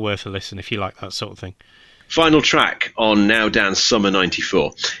 Well worth a listen if you like that sort of thing. Final track on Now Dance Summer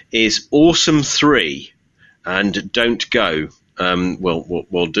 94 is Awesome 3 and Don't Go.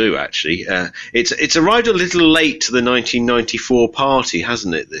 Will do actually. It's arrived a little late to the 1994 party,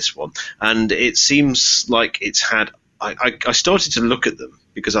 hasn't it? This one, and it seems like it's had. I started to look at them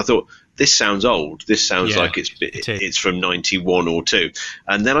because I thought this sounds old. This sounds like it's from 91 or 2,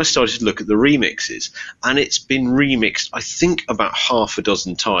 and then I started to look at the remixes, and it's been remixed I think about half a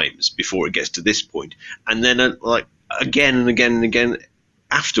dozen times before it gets to this point, and then like again and again and again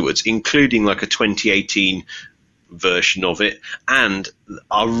afterwards, including like a 2018 version of it and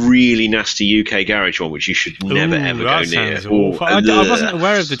a really nasty UK garage one, which you should never ever go near. I wasn't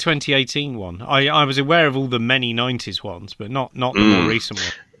aware of the 2018 one. I was aware of all the many 90s ones, but not the more recent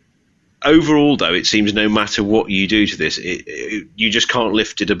one. Overall, though, it seems no matter what you do to this, you just can't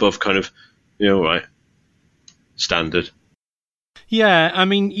lift it above kind of, right, standard. Yeah, I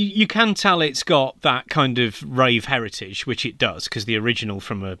mean, you can tell it's got that kind of rave heritage, which it does, because the original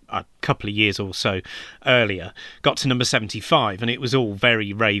from a couple of years or so earlier got to number 75, and it was all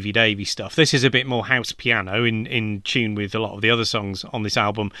very ravey-davey stuff. This is a bit more house piano in tune with a lot of the other songs on this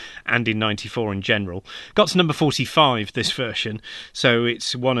album and in 94 in general. Got to number 45, this version, so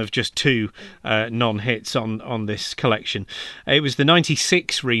it's one of just 2 non-hits on this collection. It was the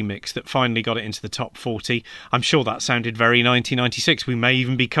 96 remix that finally got it into the top 40. I'm sure that sounded very 1996. We may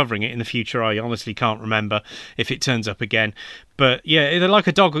even be covering it in the future. I honestly can't remember if it turns up again. But yeah, they're like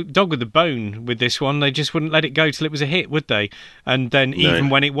a dog with a bone with this one. They just wouldn't let it go till it was a hit, would they? And then even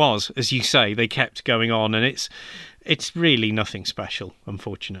when it was, as you say, they kept going on, and it's really nothing special,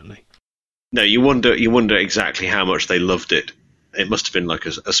 unfortunately. No, you wonder exactly how much they loved it. It must have been like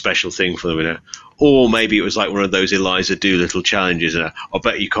a special thing for them, or maybe it was like one of those Eliza Doolittle challenges. I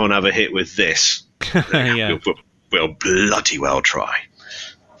bet you can't have a hit with this. Yeah. We'll bloody well try.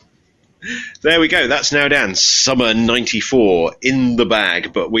 There we go. That's Now Dance Summer 94 in the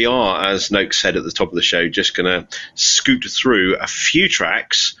bag. But we are, as Noakes said at the top of the show, just going to scoot through a few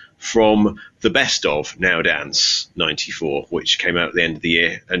tracks from the best of Now Dance 94, which came out at the end of the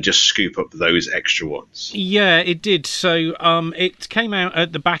year, and just scoop up those extra ones. Yeah, it did. So it came out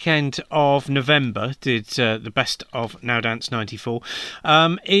at the back end of November, did the best of Now Dance 94.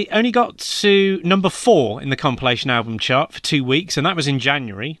 It only got to number 4 in the compilation album chart for 2 weeks, and that was in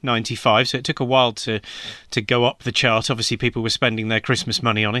January 95, so it took a while to go up the chart. Obviously, people were spending their Christmas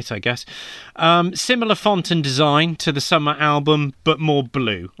money on it, I guess. Similar font and design to the summer album, but more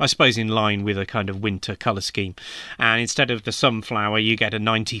blue, I suppose in line with a kind of winter colour scheme. And instead of the sunflower, you get a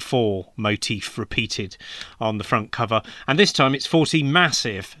 94 motif repeated on the front cover. And this time it's 40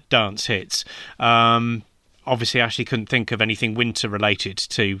 massive dance hits. Obviously, Ashley couldn't think of anything winter related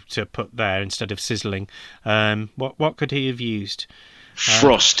to put there instead of sizzling. What could he have used?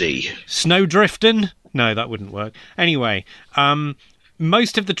 Frosty. Snowdrifting? No, that wouldn't work. Anyway,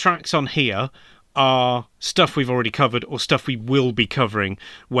 most of the tracks on here are stuff we've already covered or stuff we will be covering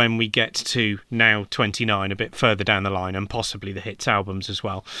when we get to Now 29 a bit further down the line, and possibly the hits albums as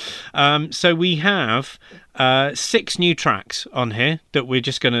well. So we have 6 new tracks on here that we're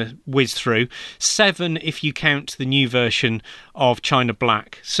just going to whiz through. 7 if you count the new version of China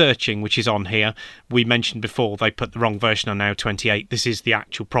Black, Searching, which is on here. We mentioned before they put the wrong version on Now 28. This is the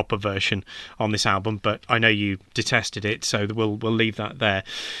actual proper version on this album, but I know you detested it, so we'll leave that there.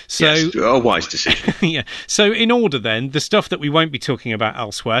 So, yes, a wise decision. Yeah. So in order then, the stuff that we won't be talking about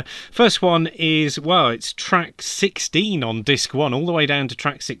elsewhere. First one is, well, it's track 16 on disc 1, all the way down to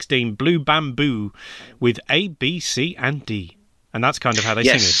track 16, Blue Bamboo, with A, B, C and D. And that's kind of how they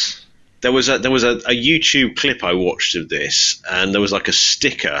sing it. There was a YouTube clip I watched of this, and there was like a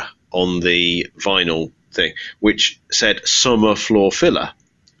sticker on the vinyl thing which said "Summer Floor Filler,"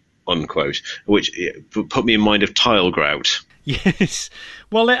 unquote, which put me in mind of Tile Grout. Yes.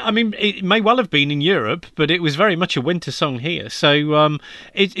 Well, it may well have been in Europe, but it was very much a winter song here. So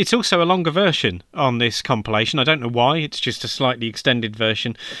it's also a longer version on this compilation. I don't know why. It's just a slightly extended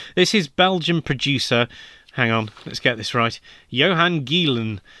version. This is Belgian producer, hang on, let's get this right, Johan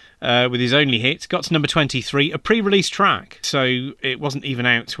Gielen, with his only hit. Got to number 23, a pre-release track. So it wasn't even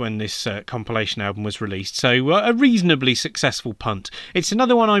out when this compilation album was released. So a reasonably successful punt. It's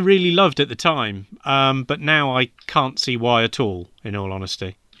another one I really loved at the time, but now I can't see why at all, in all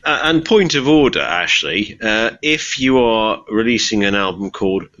honesty. And point of order, Ashley, if you are releasing an album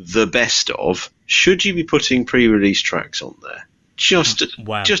called The Best Of, should you be putting pre-release tracks on there? Just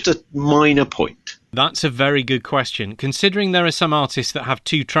a minor point. That's a very good question. Considering there are some artists that have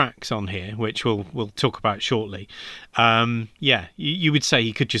 2 tracks on here, which we'll talk about shortly, you would say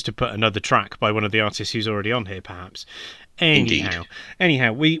he could just have put another track by one of the artists who's already on here, perhaps.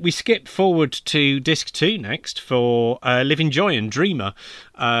 Anyhow, we skip forward to disc 2 next for Living Joy and Dreamer,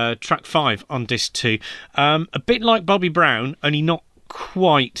 track 5 on disc 2. A bit like Bobby Brown, only not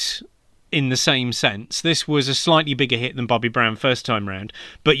quite in the same sense. This was a slightly bigger hit than Bobby Brown first time round,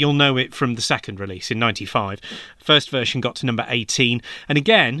 but you'll know it from the second release in 95. First version got to number 18, and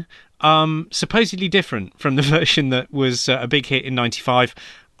again, supposedly different from the version that was a big hit in 95.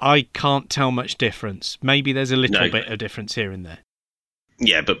 I can't tell much difference. Maybe there's a little bit of difference here and there.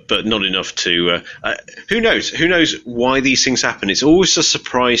 Yeah, but not enough to... who knows? Who knows why these things happen? It's always a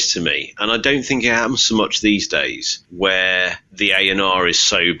surprise to me, and I don't think it happens so much these days, where the A&R is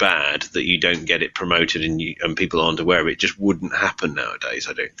so bad that you don't get it promoted and people aren't aware of it. It just wouldn't happen nowadays,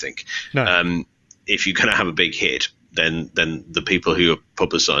 I don't think. No. If you're going to have a big hit, then the people who are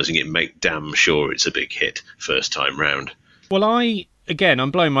publicising it make damn sure it's a big hit first time round. Well, I'm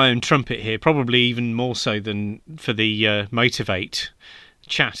blowing my own trumpet here, probably even more so than for the Motivate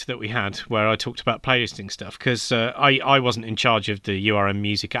chat that we had where I talked about playlisting stuff, because I wasn't in charge of the URM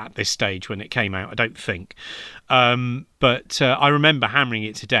music at this stage when it came out, I don't think. But I remember hammering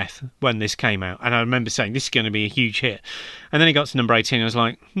it to death when this came out, and I remember saying this is going to be a huge hit. And then it got to number 18 and I was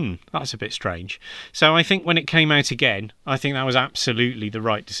like, that's a bit strange. So I think when it came out again, I think that was absolutely the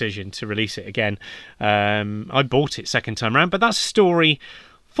right decision to release it again. I bought it second time round, but that's a story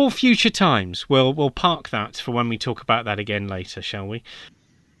for future times. We'll park that for when we talk about that again later, shall we?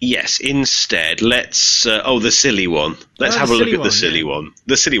 Yes, instead, let's... the silly one. Let's have a look at the silly one.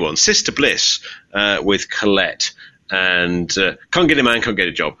 The silly one. Sister Bliss with Colette. And can't get a man, can't get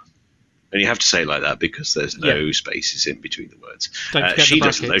a job. And you have to say it like that because there's no spaces in between the words. She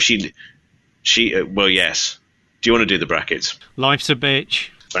doesn't, though. She well, yes. Do you want to do the brackets? Life's a bitch.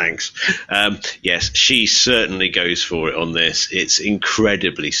 Thanks. Yes, she certainly goes for it on this. It's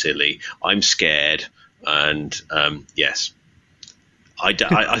incredibly silly. I'm scared. And yes...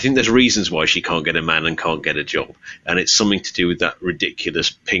 I think there's reasons why she can't get a man and can't get a job, and it's something to do with that ridiculous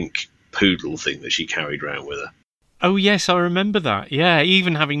pink poodle thing that she carried around with her. Oh yes, I remember that. Yeah,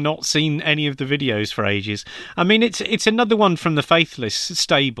 even having not seen any of the videos for ages. I mean, it's another one from the Faithless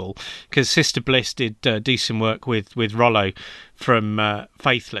stable, because Sister Bliss did do some work with Rollo from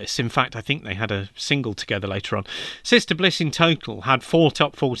Faithless. In fact, I think they had a single together later on. Sister Bliss in total had 4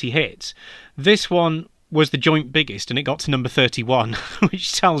 top 40 hits. This one was the joint biggest, and it got to number 31,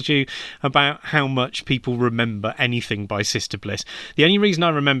 which tells you about how much people remember anything by Sister Bliss. The only reason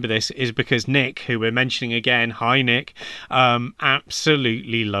I remember this is because Nick, who we're mentioning again, hi Nick,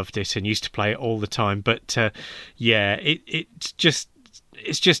 absolutely loved it and used to play it all the time. But it's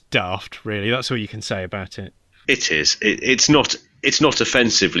just daft, really. That's all you can say about it. It is. It's not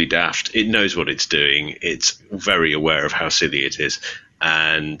offensively daft. It knows what it's doing. It's very aware of how silly it is.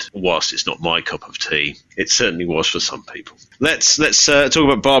 And whilst it's not my cup of tea, it certainly was for some people. Let's talk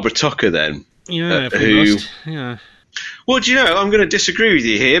about Barbara Tucker then. Yeah, yeah. Well, do you know, I'm going to disagree with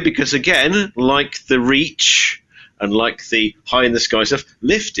you here because, again, like the Reach and like the High in the Sky stuff,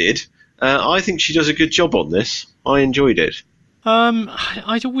 Lifted, I think she does a good job on this. I enjoyed it.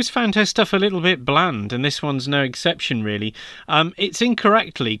 I'd always found her stuff a little bit bland, and this one's no exception, really. It's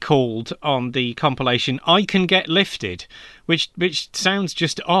incorrectly called on the compilation I Can Get Lifted, which sounds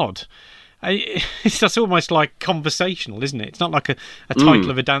just odd. That's almost like conversational, isn't it? It's not like a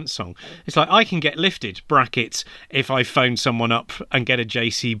title of a dance song. It's like, I can get lifted, brackets, if I phone someone up and get a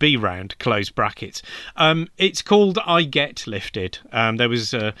JCB round, close brackets. It's called I Get Lifted. There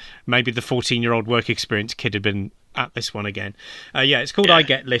was maybe the 14-year-old work experience kid had been at this one again. It's called I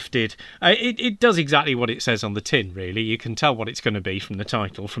Get Lifted. It does exactly what it says on the tin, really. You can tell what it's going to be from the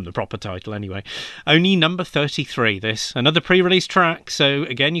title, from the proper title anyway. Only number 33, this. Another pre-release track, so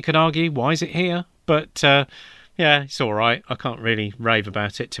again you could argue, why is it here? But it's all right. I can't really rave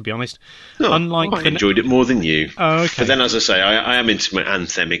about it, to be honest. I enjoyed it more than you. Oh, okay. But then, as I say, I am into my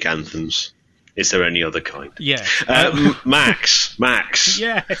anthemic anthems. Is there any other kind? Yeah. Max.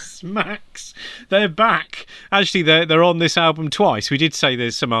 Yes, Max. They're back. Actually, they're on this album twice. We did say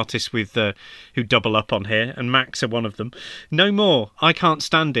there's some artists with who double up on here, and Max are one of them. No More, I Can't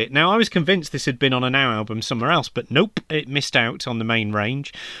Stand It. Now, I was convinced this had been on a Now album somewhere else, but nope, it missed out on the main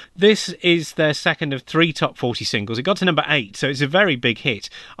range. This is their second of 3 top 40 singles. It got to number 8, so it's a very big hit.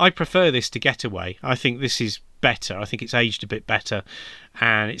 I prefer this to Getaway. I think this is better. I think it's aged a bit better,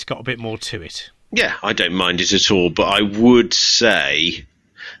 and it's got a bit more to it. Yeah, I don't mind it at all, but I would say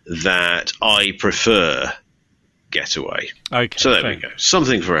that I prefer Getaway. Okay. So there fair. we go.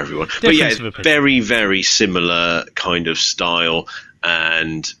 Something for everyone. But Difference yeah, of opinion. very, very similar kind of style,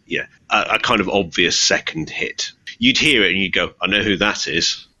 and yeah, a kind of obvious second hit. You'd hear it and you'd go, I know who that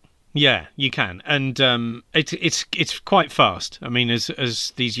is. Yeah, you can, and it's quite fast. I mean,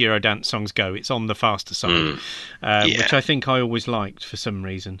 as these Eurodance songs go, it's on the faster side, Yeah. which I think I always liked for some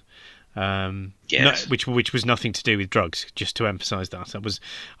reason. Yes. Which was nothing to do with drugs. Just to emphasise that,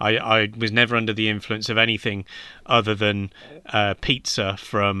 I was never under the influence of anything other than pizza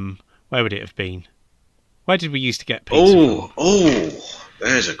from, where would it have been? Where did we used to get pizza from? Oh,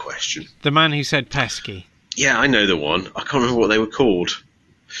 there's a question. The Man Who Said Pesky. Yeah, I know the one. I can't remember what they were called.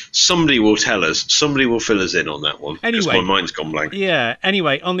 Somebody will tell us. Somebody will fill us in on that one. Because Anyway. my mind's gone blank. Yeah.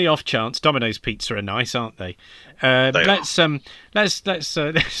 Anyway, on the off chance, Domino's Pizza are nice, aren't they? Let's it's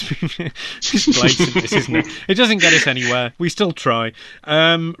blatant, this, isn't it? It doesn't get us anywhere. We still try.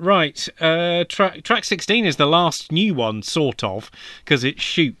 Right. Track 16 is the last new one, sort of, because it's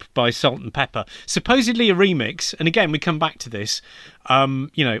Shoop by Salt and Pepper. Supposedly a remix, and again, we come back to this.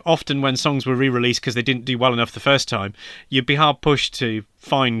 Often when songs were re-released because they didn't do well enough the first time, you'd be hard pushed to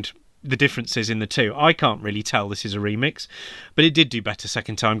find the differences in the two. I can't really tell this is a remix, but it did do better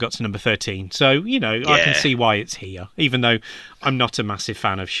second time, got to number 13. So, I can see why it's here, even though I'm not a massive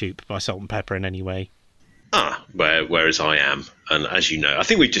fan of Shoop by Salt and Pepper in any way. Whereas I am, and as you know, I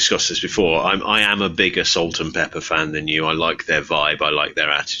think we've discussed this before, I am a bigger Salt and Pepper fan than you. I like their vibe, I like their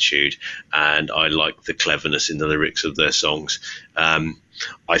attitude, and I like the cleverness in the lyrics of their songs.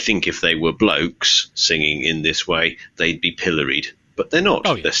 I think if they were blokes singing in this way, they'd be pilloried. But they're not.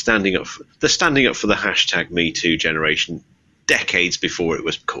 Oh, yeah. They're standing up for the hashtag Me Too generation decades before it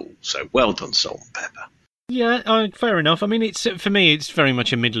was cool. So well done, Salt and Pepper. Yeah, fair enough. I mean, for me, it's very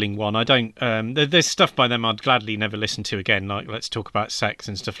much a middling one. I don't. There's stuff by them I'd gladly never listen to again. Like Let's Talk About Sex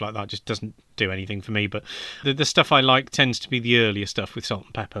and stuff like that. Just doesn't do anything for me. But the stuff I like tends to be the earlier stuff with Salt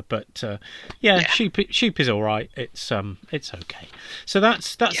and Pepper. But Shoop is all right. It's okay. So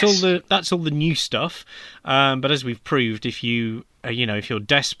that's all the new stuff. But as we've proved, if you if you're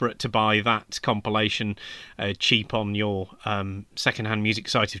desperate to buy that compilation cheap on your second-hand music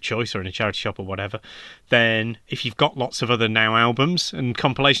site of choice or in a charity shop or whatever, then if you've got lots of other Now albums and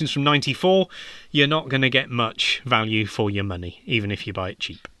compilations from 94, you're not going to get much value for your money, even if you buy it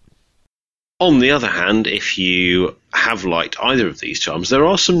cheap. On the other hand, if you have liked either of these charms, there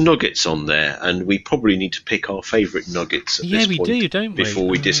are some nuggets on there, and we probably need to pick our favourite nuggets at this point. Yeah, we do, don't we? Before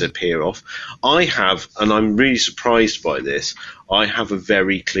we disappear off. I have, and I'm really surprised by this, I have a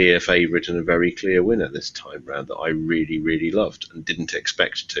very clear favourite and a very clear winner this time round that I really, really loved and didn't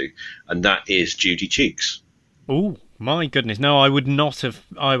expect to, and that is Judy Cheeks. Oh, my goodness. No, I would not in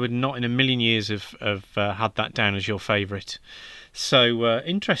a million years have had that down as your favourite. So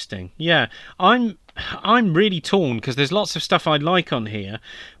interesting. Yeah, I'm really torn because there's lots of stuff I like on here,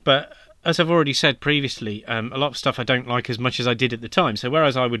 but as I've already said previously, a lot of stuff I don't like as much as I did at the time. So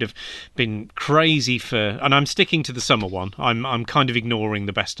whereas I would have been crazy for, and I'm sticking to the summer one, I'm kind of ignoring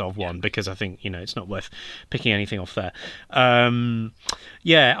the best of one because I think it's not worth picking anything off there. I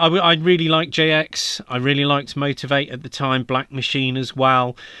really liked JX. I really liked Motivate at the time, Black Machine as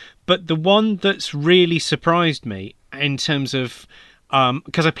well. But the one that's really surprised me in terms of,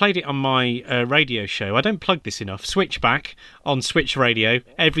 because I played it on my radio show, I don't plug this enough, Switchback on Switch Radio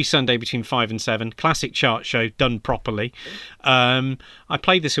every Sunday between 5 and 7, classic chart show done properly. I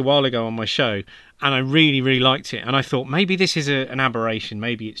played this a while ago on my show and I really, really liked it, and I thought maybe this is an aberration,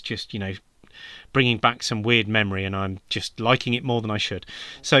 maybe it's just, bringing back some weird memory and I'm just liking it more than I should.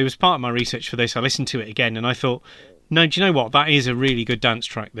 So it was part of my research for this. I listened to it again and I thought, no, do you know what? That is a really good dance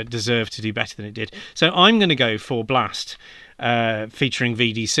track that deserved to do better than it did. So I'm going to go for Blast, featuring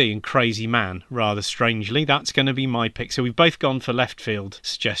VDC and Crazy Man, rather strangely. That's going to be my pick. So we've both gone for left field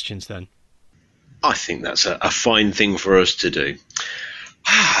suggestions then. I think that's a fine thing for us to do.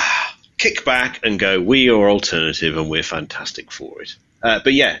 Kick back and go, we are alternative and we're fantastic for it.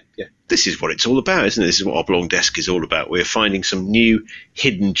 But yeah, this is what it's all about, isn't it? This is what Oblong Desk is all about. We're finding some new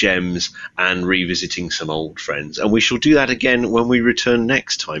hidden gems and revisiting some old friends. And we shall do that again when we return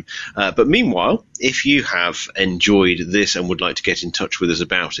next time. But meanwhile, if you have enjoyed this and would like to get in touch with us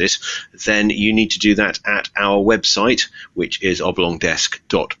about it, then you need to do that at our website, which is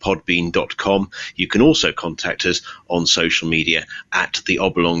oblongdesk.podbean.com. You can also contact us on social media at The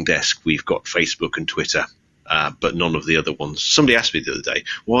Oblong Desk. We've got Facebook and Twitter. But none of the other ones. Somebody asked me the other day,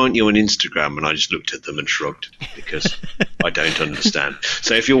 why aren't you on Instagram? And I just looked at them and shrugged because I don't understand.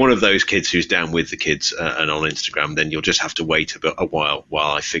 So if you're one of those kids who's down with the kids and on Instagram, then you'll just have to wait a while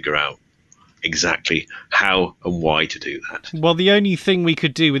I figure out exactly how and why to do that. Well, the only thing we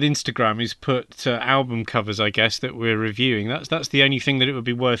could do with Instagram is put album covers, I guess, that we're reviewing. That's the only thing that it would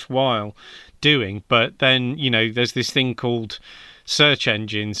be worthwhile doing. But then, there's this thing called search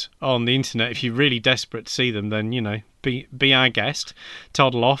engines on the internet. If you're really desperate to see them, then be our guest,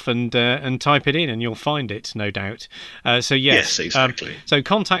 toddle off and type it in, and you'll find it, no doubt. So yes, exactly. So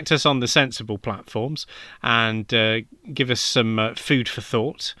contact us on the sensible platforms and give us some food for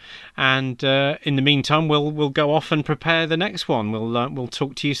thought. And in the meantime, we'll go off and prepare the next one. We'll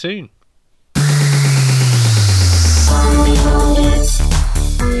talk to you soon.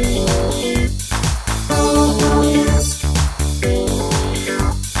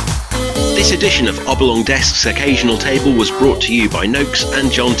 This edition of Oblong Desk's Occasional Table was brought to you by Noakes and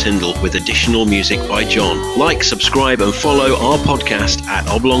John Tyndall, with additional music by John. Like, subscribe and follow our podcast at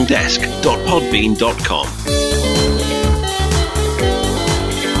oblongdesk.podbean.com.